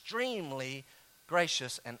and extremely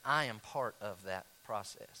gracious, and I am part of that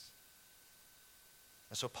process.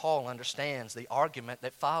 And so Paul understands the argument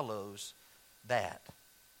that follows that.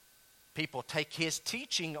 People take his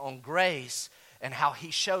teaching on grace and how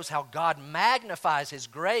he shows how God magnifies his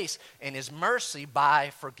grace and his mercy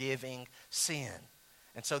by forgiving sin.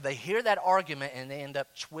 And so they hear that argument and they end up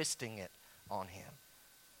twisting it on him.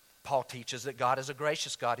 Paul teaches that God is a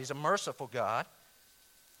gracious God. He's a merciful God.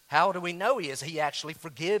 How do we know he is? He actually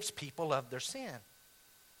forgives people of their sin.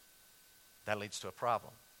 That leads to a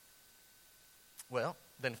problem. Well,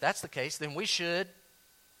 then if that's the case, then we should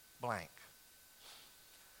blank.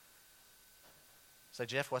 So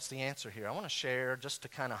Jeff, what's the answer here? I want to share, just to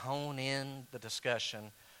kind of hone in the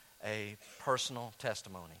discussion, a personal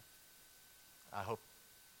testimony. I hope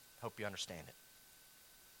you understand it.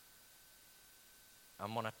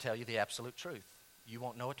 I'm going to tell you the absolute truth. You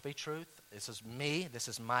won't know it to be truth. This is me. This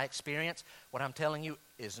is my experience. What I'm telling you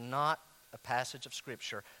is not a passage of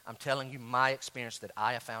Scripture. I'm telling you my experience that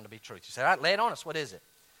I have found to be truth. You say, all right, lay it on us. What is it?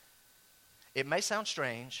 It may sound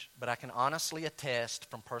strange, but I can honestly attest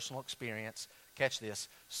from personal experience, catch this,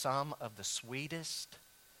 some of the sweetest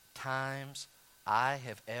times I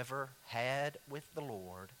have ever had with the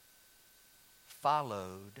Lord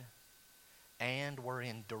followed and were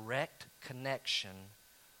in direct connection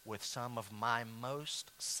with some of my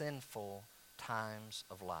most sinful times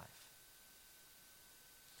of life.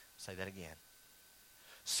 Say that again.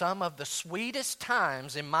 Some of the sweetest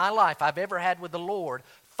times in my life I've ever had with the Lord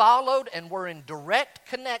followed and were in direct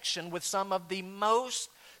connection with some of the most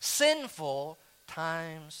sinful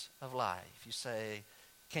times of life. You say,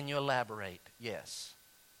 can you elaborate? Yes.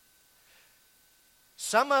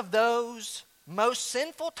 Some of those most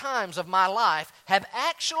sinful times of my life have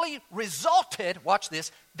actually resulted, watch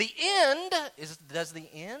this, does the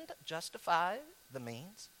end justify the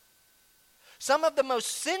means? Some of the most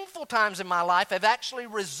sinful times in my life have actually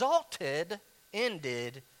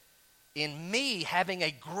ended in me having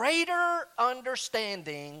a greater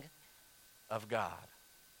understanding of God.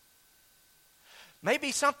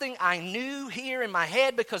 Maybe something I knew here in my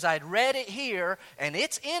head because I'd read it here and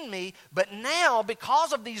it's in me, but now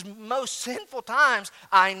because of these most sinful times,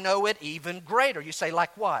 I know it even greater. You say,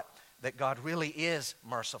 like what? That God really is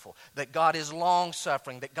merciful, that God is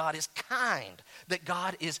long-suffering, that God is kind, that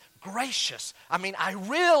God is gracious. I mean, I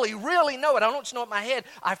really, really know it. I don't just know it in my head.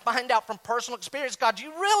 I find out from personal experience, God,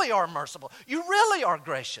 you really are merciful. You really are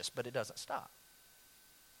gracious, but it doesn't stop.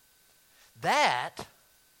 That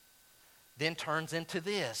then turns into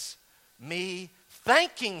this, me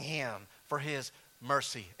thanking him for his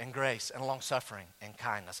mercy and grace and long-suffering and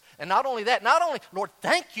kindness. And not only that, Lord,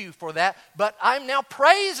 thank you for that, but I'm now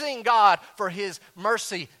praising God for his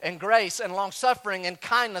mercy and grace and long-suffering and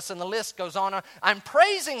kindness, and the list goes on. I'm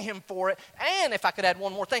praising him for it. And if I could add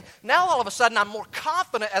one more thing, now all of a sudden I'm more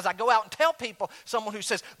confident as I go out and tell people, someone who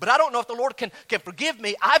says, but I don't know if the Lord can forgive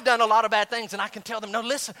me. I've done a lot of bad things, and I can tell them, no,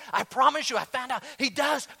 listen, I promise you, I found out he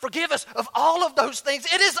does forgive us of all of those things.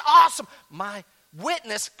 It is awesome. My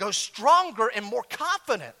witness goes stronger and more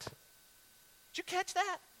confident. Did you catch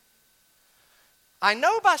that? I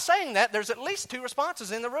know by saying that there's at least two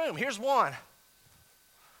responses in the room. Here's one.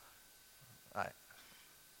 All right.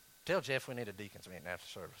 Tell Jeff we need a deacon's meeting after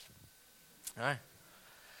service. All right.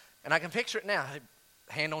 And I can picture it now.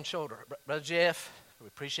 Hand on shoulder. Brother Jeff, we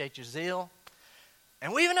appreciate your zeal.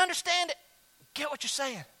 And we even understand it. Get what you're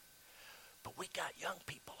saying. But we got young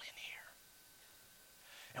people in here.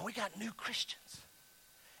 And we got new Christians.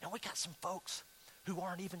 And we got some folks who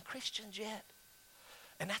aren't even Christians yet.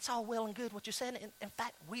 And that's all well and good what you said. In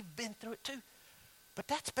fact, we've been through it too. But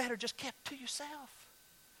that's better just kept to yourself.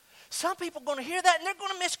 Some people are going to hear that and they're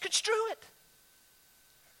going to misconstrue it.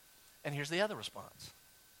 And here's the other response.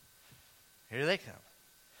 Here they come.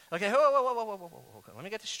 Okay, whoa. Let me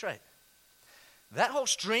get this straight. That whole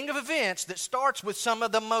string of events that starts with some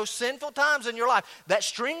of the most sinful times in your life, that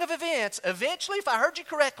string of events eventually, if I heard you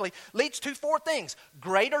correctly, leads to four things.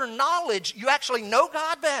 Greater knowledge, you actually know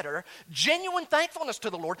God better, genuine thankfulness to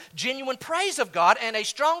the Lord, genuine praise of God, and a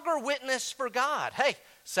stronger witness for God. Hey,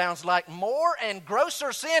 sounds like more and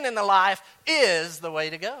grosser sin in the life is the way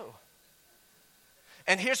to go.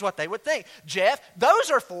 And here's what they would think. Jeff, those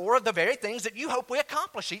are four of the very things that you hope we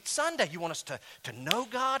accomplish each Sunday. You want us to know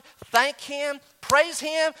God, thank him, praise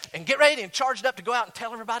him, and get ready and charged up to go out and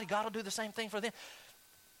tell everybody God will do the same thing for them.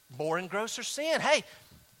 More and grosser sin. Hey,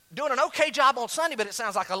 doing an okay job on Sunday, but it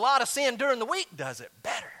sounds like a lot of sin during the week does it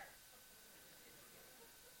better.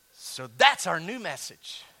 So that's our new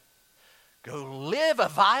message. Go live a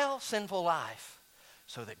vile, sinful life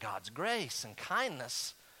so that God's grace and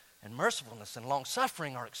kindness and mercifulness and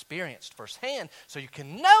long-suffering are experienced firsthand, so you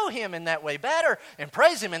can know him in that way better and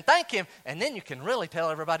praise him and thank him, and then you can really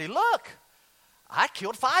tell everybody, look, I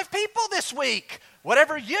killed 5 people this week.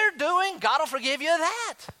 Whatever you're doing, God will forgive you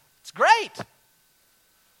that. It's great. You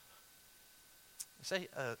say,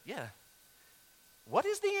 yeah. What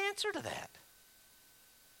is the answer to that?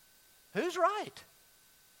 Who's right?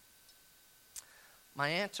 My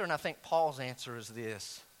answer, and I think Paul's answer, is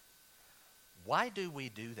this. Why do we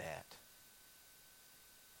do that?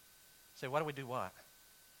 Say, why do we do what?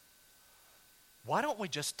 Why don't we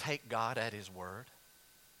just take God at his word?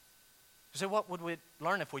 You say, what would we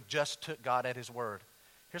learn if we just took God at his word?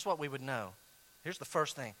 Here's what we would know. Here's the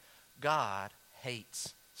first thing. God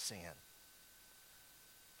hates sin.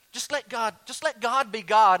 Just let God be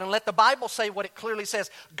God and let the Bible say what it clearly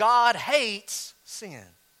says. God hates sin.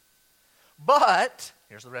 But,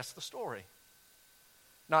 here's the rest of the story.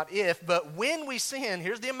 Not if, but when we sin,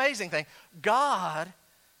 here's the amazing thing. God,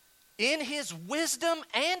 in his wisdom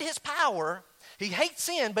and his power, he hates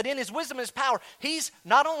sin, but in his wisdom and his power, he's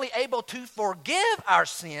not only able to forgive our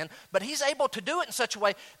sin, but he's able to do it in such a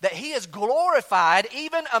way that he is glorified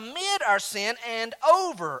even amid our sin and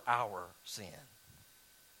over our sin.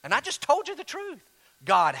 And I just told you the truth.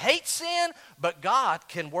 God hates sin, but God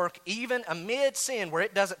can work even amid sin where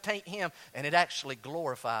it doesn't taint him, and it actually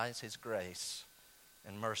glorifies his grace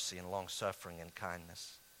and mercy and long-suffering and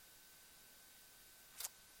kindness.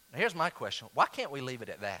 Now here's my question. Why can't we leave it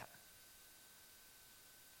at that?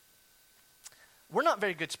 We're not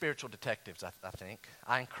very good spiritual detectives, I think.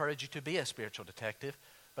 I encourage you to be a spiritual detective,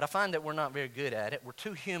 but I find that we're not very good at it. We're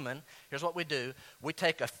too human. Here's what we do. We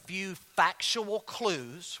take a few factual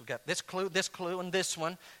clues. We got this clue, and this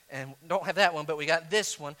one, and don't have that one, but we got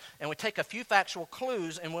this one, and we take a few factual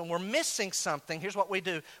clues, and when we're missing something, here's what we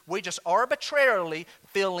do. We just arbitrarily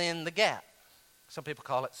fill in the gap. Some people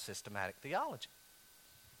call it systematic theology.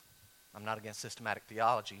 I'm not against systematic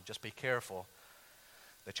theology. Just be careful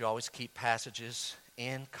that you always keep passages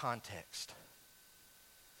in context.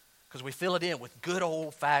 Because we fill it in with good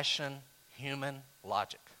old-fashioned human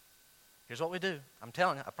logic. Here's what we do. I'm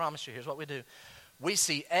telling you, I promise you, here's what we do. We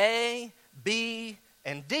see A, B,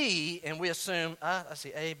 and D, and we assume, I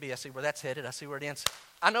see A, B, I see where that's headed, I see where it ends.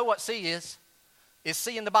 I know what C is. Is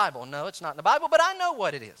C in the Bible? No, it's not in the Bible, but I know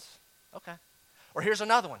what it is. Okay. Or here's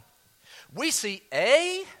another one. We see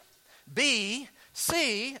A, B,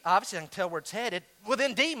 C, obviously I can tell where it's headed. Well,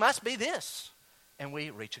 then D must be this. And we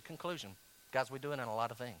reach a conclusion. Guys, we do it in a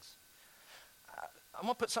lot of things. I'm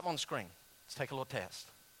going to put something on the screen. Let's take a little test.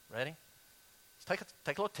 Ready? Let's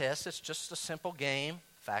take a little test. It's just a simple game,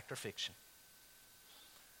 fact or fiction.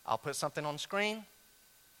 I'll put something on the screen,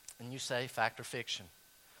 and you say fact or fiction.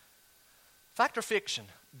 Fact or fiction?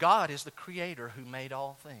 God is the creator who made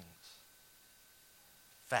all things.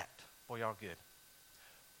 Fact. Boy, y'all good.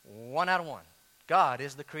 1 out of 1. God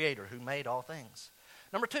is the creator who made all things.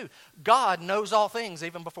 Number 2, God knows all things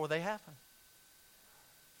even before they happen.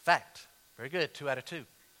 Fact. Very good. 2 out of 2.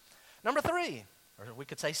 Number 3, or we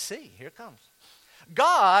could say C. Here it comes.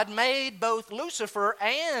 God made both Lucifer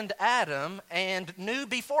and Adam and knew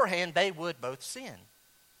beforehand they would both sin.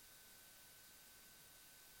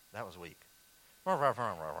 That was weak. God's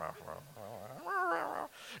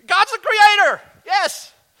the creator.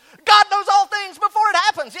 Yes. God knows all things before it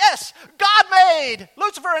happens. Yes. God made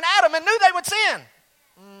Lucifer and Adam and knew they would sin.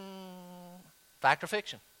 Fact or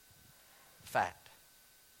fiction? Fact.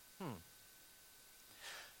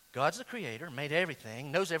 God's the creator, made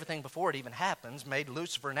everything, knows everything before it even happens, made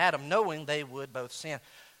Lucifer and Adam knowing they would both sin.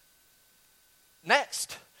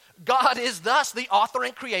 Next, God is thus the author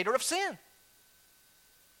and creator of sin.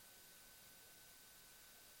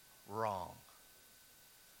 Wrong.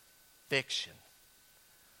 Fiction.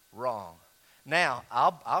 Wrong. Now,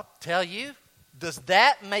 I'll tell you, does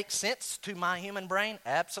that make sense to my human brain?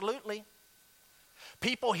 Absolutely.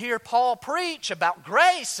 People hear Paul preach about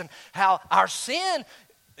grace and how our sin,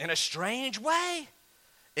 in a strange way,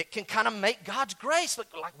 it can kind of make God's grace look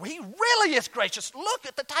like he really is gracious. Look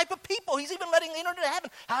at the type of people he's even letting enter into heaven.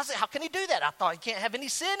 How can he do that? I thought he can't have any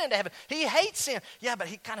sin into heaven. He hates sin. Yeah, but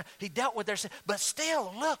he dealt with their sin. But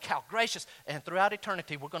still, look how gracious. And throughout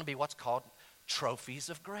eternity, we're going to be what's called trophies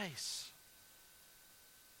of grace.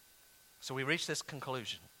 So we reach this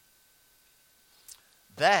conclusion.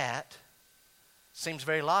 That seems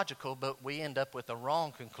very logical, but we end up with a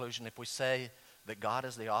wrong conclusion if we say that God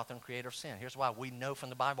is the author and creator of sin. Here's why. We know from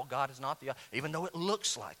the Bible God is not the author, even though it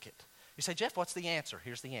looks like it. You say, Jeff, what's the answer?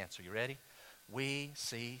 Here's the answer. You ready? We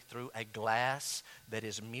see through a glass that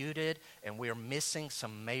is muted, and we are missing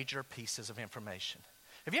some major pieces of information.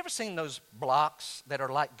 Have you ever seen those blocks that are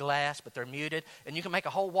like glass, but they're muted? And you can make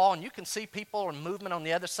a whole wall, and you can see people and movement on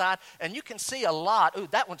the other side, and you can see a lot. Ooh,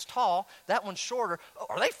 that one's tall, that one's shorter.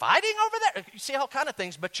 Are they fighting over there? You see all kind of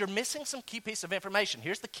things, but you're missing some key piece of information.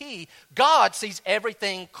 Here's the key. God sees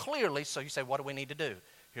everything clearly, so you say, what do we need to do?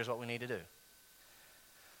 Here's what we need to do.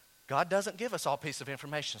 God doesn't give us all piece of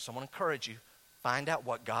information, so I want to encourage you, find out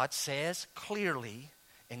what God says clearly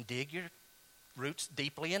and dig your roots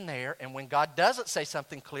deeply in there. And when God doesn't say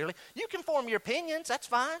something clearly, you can form your opinions. That's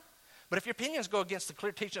fine. But if your opinions go against the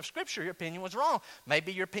clear teaching of Scripture, your opinion was wrong.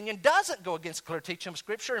 Maybe your opinion doesn't go against the clear teaching of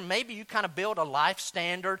Scripture, and maybe you kind of build a life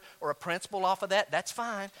standard or a principle off of that. That's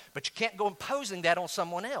fine. But you can't go imposing that on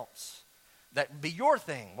someone else. That would be your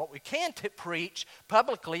thing. What we can preach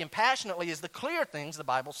publicly and passionately is the clear things the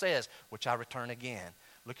Bible says, which I return again.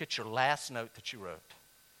 Look at your last note that you wrote.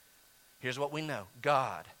 Here's what we know.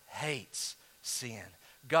 God hates sin.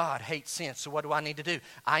 God hates sin. So what do I need to do?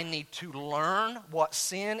 I need to learn what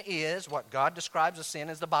sin is, what God describes as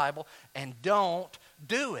sin as the Bible, and don't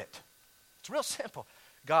do it. It's real simple.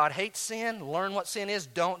 God hates sin. Learn what sin is.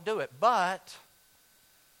 Don't do it. But,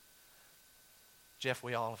 Jeff,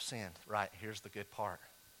 we all have sinned. Right, here's the good part.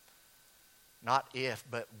 Not if,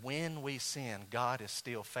 but when we sin, God is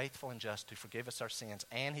still faithful and just to forgive us our sins,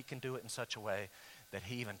 and He can do it in such a way that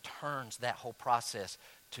He even turns that whole process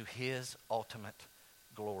to His ultimate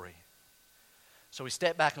glory. So we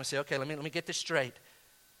step back and we say, okay, let me get this straight.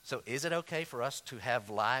 So is it okay for us to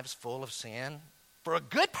have lives full of sin? For a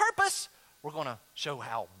good purpose, we're going to show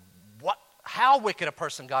how wicked a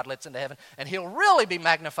person God lets into heaven, and He'll really be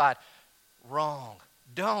magnified. Wrong.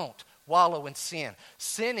 Don't wallow in sin.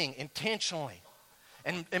 Sinning intentionally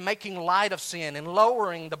and making light of sin and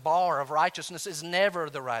lowering the bar of righteousness is never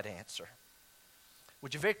the right answer.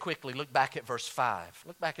 Would you very quickly look back at verse 5?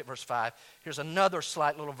 Look back at verse 5. Here's another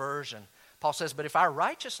slight little version. Paul says, but if our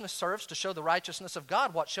righteousness serves to show the righteousness of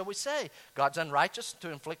God, what shall we say? God's unrighteous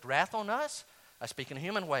to inflict wrath on us? I speak in a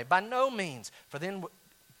human way. By no means. For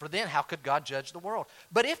then, how could God judge the world?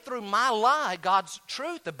 But if through my lie God's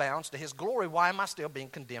truth abounds to His glory, why am I still being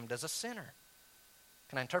condemned as a sinner?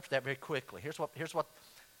 Can I interpret that very quickly? Here's what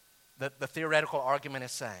the theoretical argument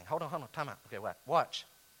is saying. Hold on, time out. Okay, watch.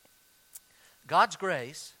 God's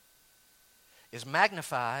grace is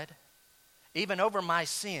magnified even over my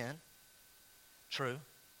sin, true,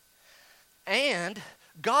 and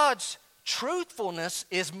God's truthfulness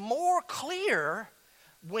is more clear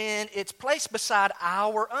when it's placed beside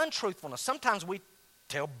our untruthfulness. Sometimes we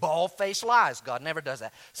tell bald-faced lies. God never does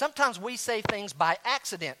that. Sometimes we say things by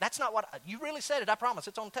accident. That's not what, you really said it, I promise,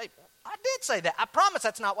 it's on tape. I did say that. I promise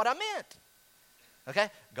that's not what I meant. Okay?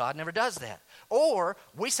 God never does that. Or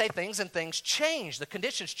we say things and things change. The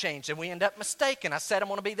conditions change and we end up mistaken. I said I'm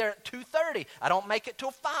going to be there at 2:30. I don't make it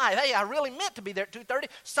till 5. Hey, I really meant to be there at 2:30.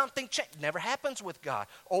 Something changed. Never happens with God.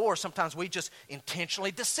 Or sometimes we just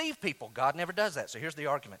intentionally deceive people. God never does that. So here's the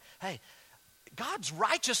argument. Hey, God's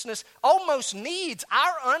righteousness almost needs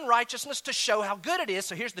our unrighteousness to show how good it is.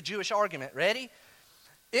 So here's the Jewish argument. Ready?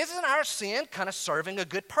 Isn't our sin kind of serving a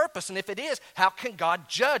good purpose? And if it is, how can God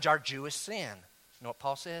judge our Jewish sin? You know what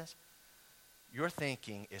Paul says? Your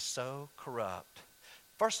thinking is so corrupt.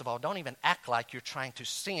 First of all, don't even act like you're trying to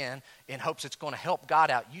sin in hopes it's going to help God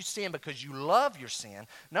out. You sin because you love your sin.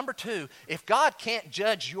 Number two, if God can't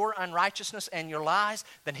judge your unrighteousness and your lies,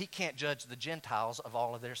 then he can't judge the Gentiles of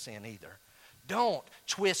all of their sin either. Don't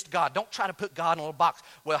twist God. Don't try to put God in a little box.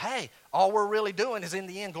 Well, hey, all we're really doing is in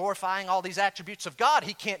the end glorifying all these attributes of God.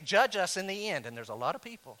 He can't judge us in the end. And there's a lot of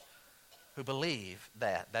people who believe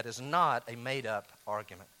that. That is not a made-up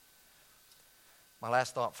argument. My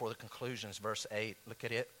last thought for the conclusion is verse 8. Look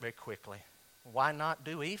at it very quickly. Why not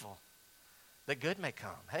do evil, that good may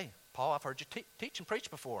come? Hey, Paul, I've heard you teach and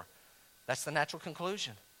preach before. That's the natural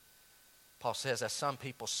conclusion. Paul says, as some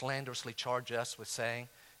people slanderously charge us with saying,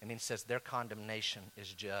 and then he says, their condemnation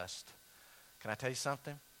is just. Can I tell you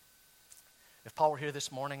something? If Paul were here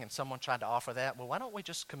this morning and someone tried to offer that, well, why don't we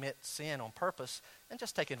just commit sin on purpose and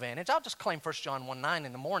just take advantage? I'll just claim 1 John 1:9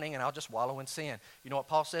 in the morning and I'll just wallow in sin. You know what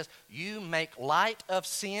Paul says? You make light of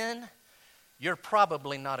sin, you're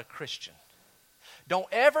probably not a Christian.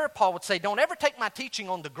 Paul would say, don't ever take my teaching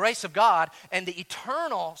on the grace of God and the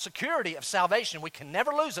eternal security of salvation. We can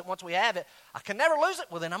never lose it once we have it. I can never lose it.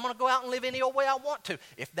 Well, then I'm going to go out and live any old way I want to.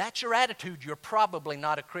 If that's your attitude, you're probably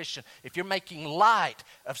not a Christian. If you're making light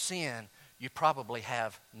of sin, you probably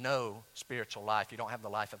have no spiritual life. You don't have the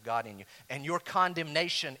life of God in you. And your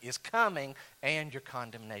condemnation is coming, and your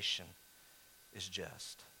condemnation is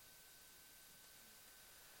just.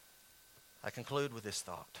 I conclude with this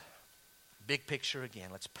thought. Big picture again.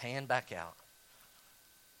 Let's pan back out.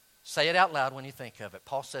 Say it out loud when you think of it.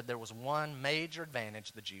 Paul said there was one major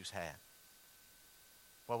advantage the Jews had.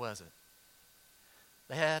 What was it?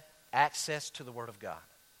 They had access to the Word of God.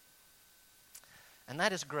 And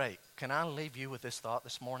that is great. Can I leave you with this thought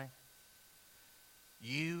this morning?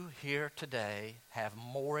 You here today have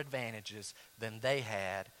more advantages than they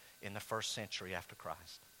had in the first century after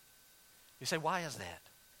Christ. You say, why is that?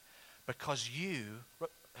 Because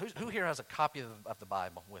who here has a copy of the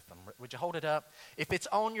Bible with them? Would you hold it up? If it's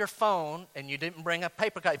on your phone and you didn't bring a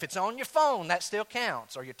paper copy, if it's on your phone, that still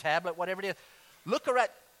counts, or your tablet, whatever it is. Look around.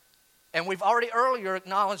 And we've already earlier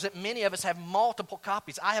acknowledged that many of us have multiple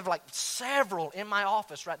copies. I have like several in my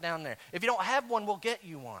office right down there. If you don't have one, we'll get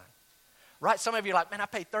you one. Right? Some of you are like, man, I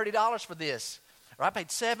paid $30 for this. Or I paid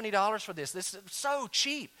 $70 for this. This is so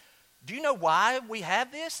cheap. Do you know why we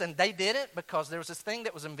have this? And they didn't, because there was this thing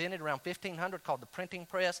that was invented around 1500 called the printing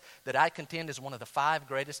press that I contend is one of the 5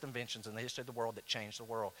 greatest inventions in the history of the world that changed the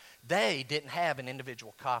world. They didn't have an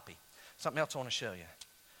individual copy. Something else I want to show you.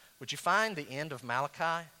 Would you find the end of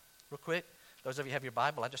Malachi real quick? Those of you who have your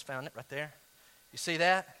Bible, I just found it right there. You see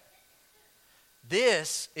that?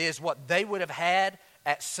 This is what they would have had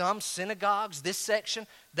at some synagogues, this section.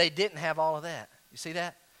 They didn't have all of that. You see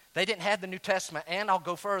that? They didn't have the New Testament, and I'll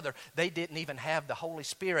go further. They didn't even have the Holy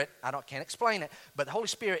Spirit. Can't explain it, but the Holy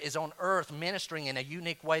Spirit is on earth ministering in a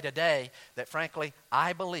unique way today that, frankly,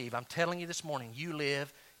 I believe, I'm telling you this morning, you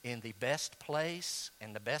live in the best place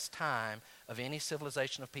and the best time of any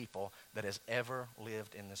civilization of people that has ever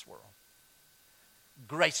lived in this world.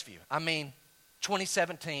 Graceview.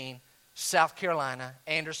 2017, South Carolina,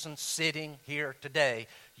 Anderson, sitting here today.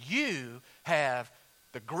 You have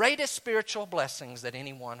the greatest spiritual blessings that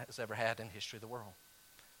anyone has ever had in the history of the world.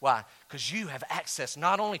 Why? Because you have access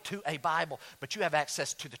not only to a Bible, but you have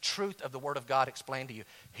access to the truth of the Word of God explained to you.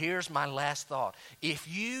 Here's my last thought.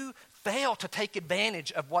 If you fail to take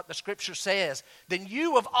advantage of what the Scripture says, then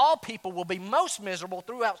you of all people will be most miserable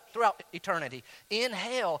throughout eternity in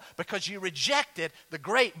hell, because you rejected the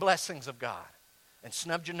great blessings of God and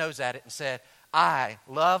snubbed your nose at it and said, I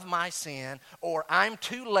love my sin, or I'm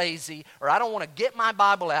too lazy, or I don't want to get my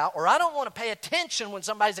Bible out, or I don't want to pay attention when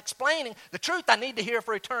somebody's explaining the truth I need to hear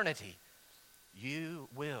for eternity. You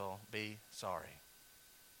will be sorry.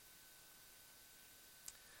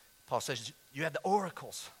 Paul says you have the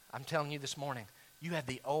oracles. I'm telling you this morning, you have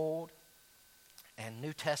the Old and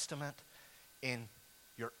New Testament in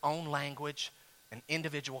your own language, an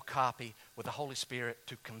individual copy with the Holy Spirit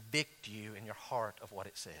to convict you in your heart of what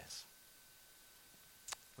it says.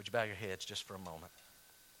 Would you bow your heads just for a moment?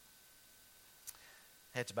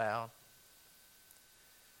 Heads bowed.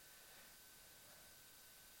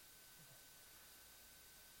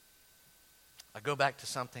 I go back to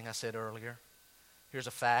something I said earlier. Here's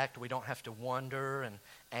a fact we don't have to wonder and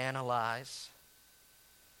analyze.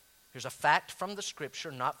 Here's a fact from the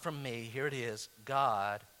Scripture, not from me. Here it is.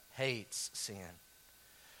 God hates sin.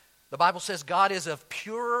 The Bible says God is of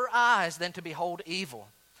purer eyes than to behold evil.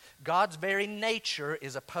 God's very nature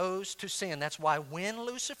is opposed to sin. That's why when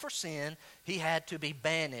Lucifer sinned, he had to be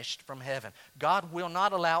banished from heaven. God will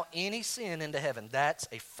not allow any sin into heaven. That's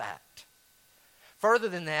a fact. Further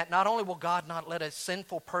than that, not only will God not let a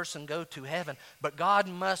sinful person go to heaven, but God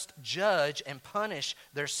must judge and punish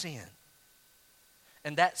their sin.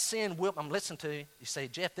 And that sin will, I'm listening to you, you say,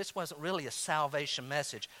 Jeff, this wasn't really a salvation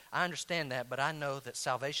message. I understand that, but I know that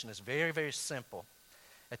salvation is very, very simple.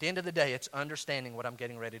 At the end of the day, it's understanding what I'm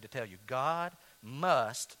getting ready to tell you. God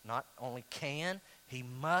must, not only can, He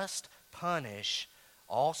must punish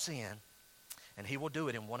all sin, and He will do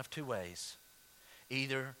it in one of two ways.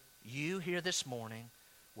 Either you here this morning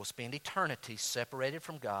will spend eternity separated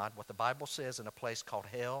from God, what the Bible says in a place called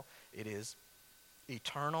hell. It is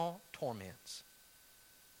eternal torments.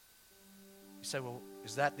 You say, well,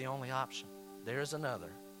 is that the only option? There is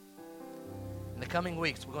another. In the coming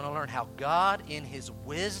weeks, we're going to learn how God, in His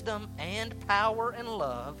wisdom and power and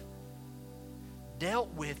love,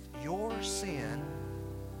 dealt with your sin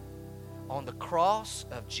on the cross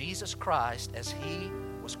of Jesus Christ as He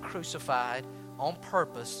was crucified on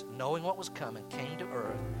purpose, knowing what was coming, came to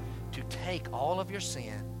earth to take all of your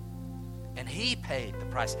sin, and He paid the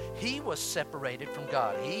price. He was separated from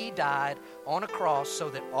God. He died on a cross so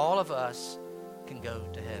that all of us can go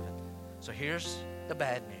to heaven. So here's the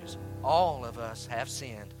bad news. All of us have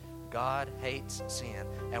sinned. God hates sin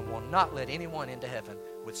and will not let anyone into heaven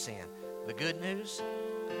with sin. The good news,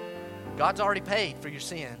 God's already paid for your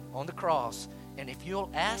sin on the cross, and if you'll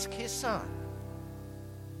ask His Son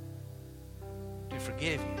to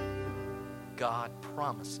forgive you, God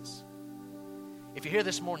promises. If you're here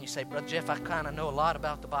this morning, you say, Brother Jeff, I kind of know a lot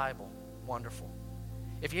about the Bible. Wonderful.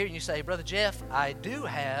 If you're here and you say, Brother Jeff, I do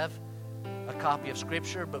have a copy of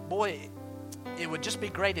Scripture, but boy, it would just be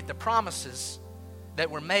great if the promises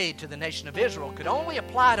that were made to the nation of Israel could only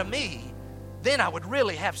apply to me, then I would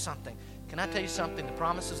really have something. Can I tell you something? The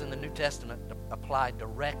promises in the New Testament apply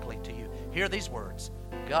directly to you. Hear these words.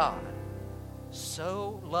 God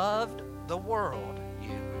so loved the world,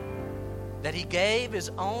 that He gave His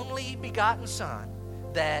only begotten Son,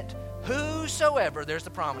 that whosoever, there's the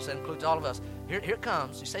promise that includes all of us. Here it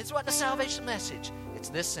comes. You say, it's what the salvation message. It's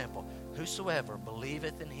this simple. Whosoever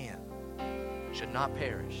believeth in Him should not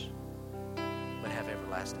perish, but have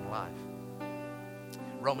everlasting life.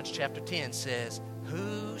 Romans chapter 10 says,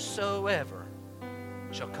 whosoever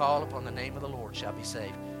shall call upon the name of the Lord shall be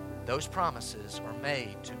saved. Those promises are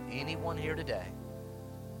made to anyone here today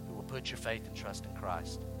who will put your faith and trust in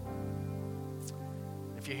Christ.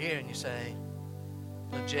 If you're here and you say,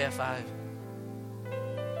 look, Jeff, I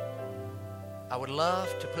would love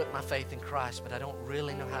to put my faith in Christ, but I don't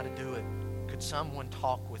really know how to do it. Could someone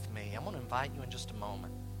talk with me? I'm going to invite you in just a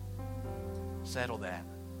moment. Settle that.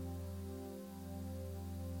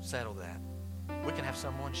 Settle that. We can have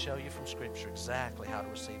someone show you from Scripture exactly how to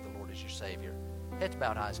receive the Lord as your Savior. Heads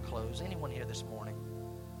bowed, eyes closed. Anyone here this morning?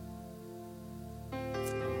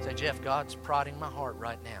 Say, Jeff, God's prodding my heart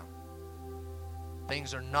right now.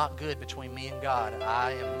 Things are not good between me and God.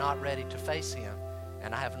 I am not ready to face Him,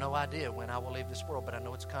 and I have no idea when I will leave this world, but I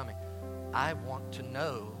know it's coming. I want to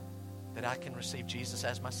know that I can receive Jesus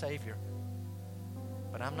as my Savior,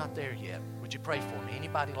 but I'm not there yet. Would you pray for me?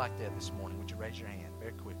 Anybody like that this morning? Would you raise your hand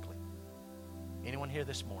very quickly? Anyone here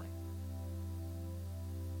this morning?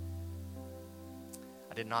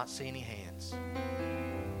 I did not see any hands.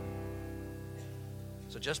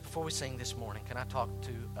 So just before we sing this morning, can I talk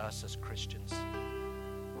to us as Christians?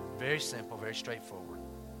 Very simple, very straightforward.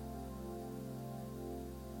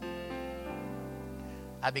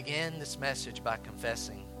 I began this message by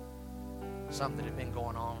confessing something that had been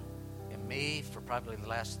going on in me for probably the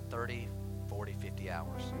last 30, 40, 50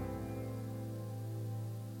 hours.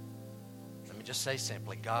 Let me just say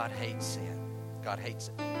simply, God hates sin. God hates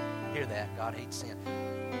it. Hear that? God hates sin.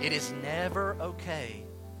 It is never okay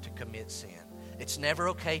to commit sin. It's never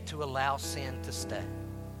okay to allow sin to stay.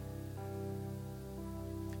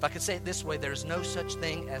 If I could say it this way, there's no such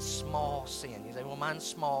thing as small sin. You say, well, mine's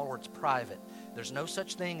small or it's private. There's no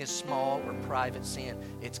such thing as small or private sin.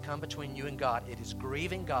 It's come between you and God. It is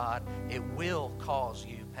grieving God. It will cause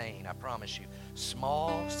you pain, I promise you.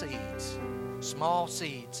 Small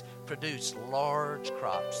seeds produce large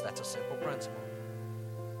crops. That's a simple principle.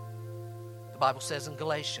 The Bible says in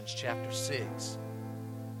Galatians chapter 6,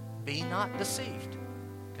 be not deceived.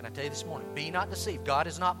 Can I tell you this morning? Be not deceived. God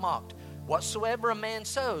is not mocked. Whatsoever a man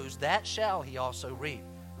sows, that shall he also reap.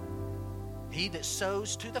 He that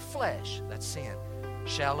sows to the flesh, that's sin,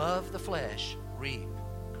 shall of the flesh reap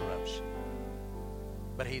corruption.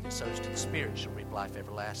 But he that sows to the Spirit shall reap life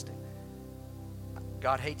everlasting.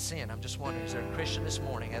 God hates sin. I'm just wondering, is there a Christian this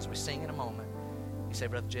morning, as we sing in a moment, you say,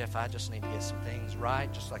 Brother Jeff, I just need to get some things right,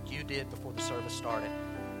 just like you did before the service started.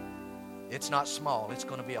 It's not small. It's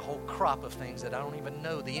going to be a whole crop of things that I don't even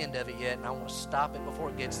know the end of it yet, and I want to stop it before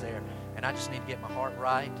it gets there. And I just need to get my heart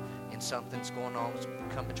right, and something's going on that's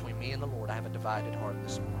come between me and the Lord. I have a divided heart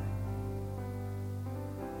this morning.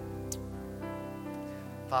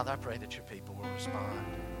 Father, I pray that your people will respond.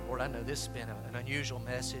 Lord, I know this has been an unusual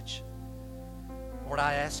message. Lord,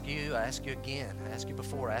 I ask you again, I ask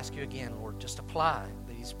you again, Lord, just apply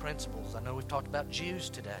these principles. I know we've talked about Jews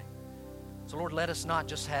today. So, Lord, let us not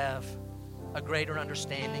just have a greater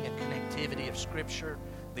understanding and connectivity of Scripture,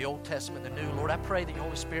 the Old Testament, the New. Lord, I pray that your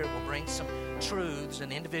Holy Spirit will bring some truths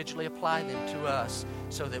and individually apply them to us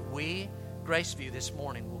so that we, Graceview, this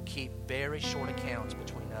morning will keep very short accounts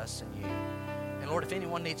between us and you. And Lord, if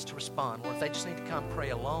anyone needs to respond, Lord, if they just need to come pray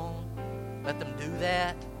alone, let them do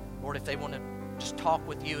that. Lord, if they want to just talk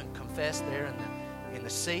with you and confess there in the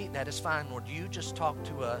seat, that is fine. Lord, you just talk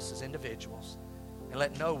to us as individuals and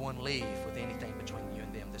let no one leave with anything between you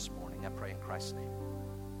and them this morning. I pray in Christ's name.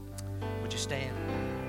 Would you stand?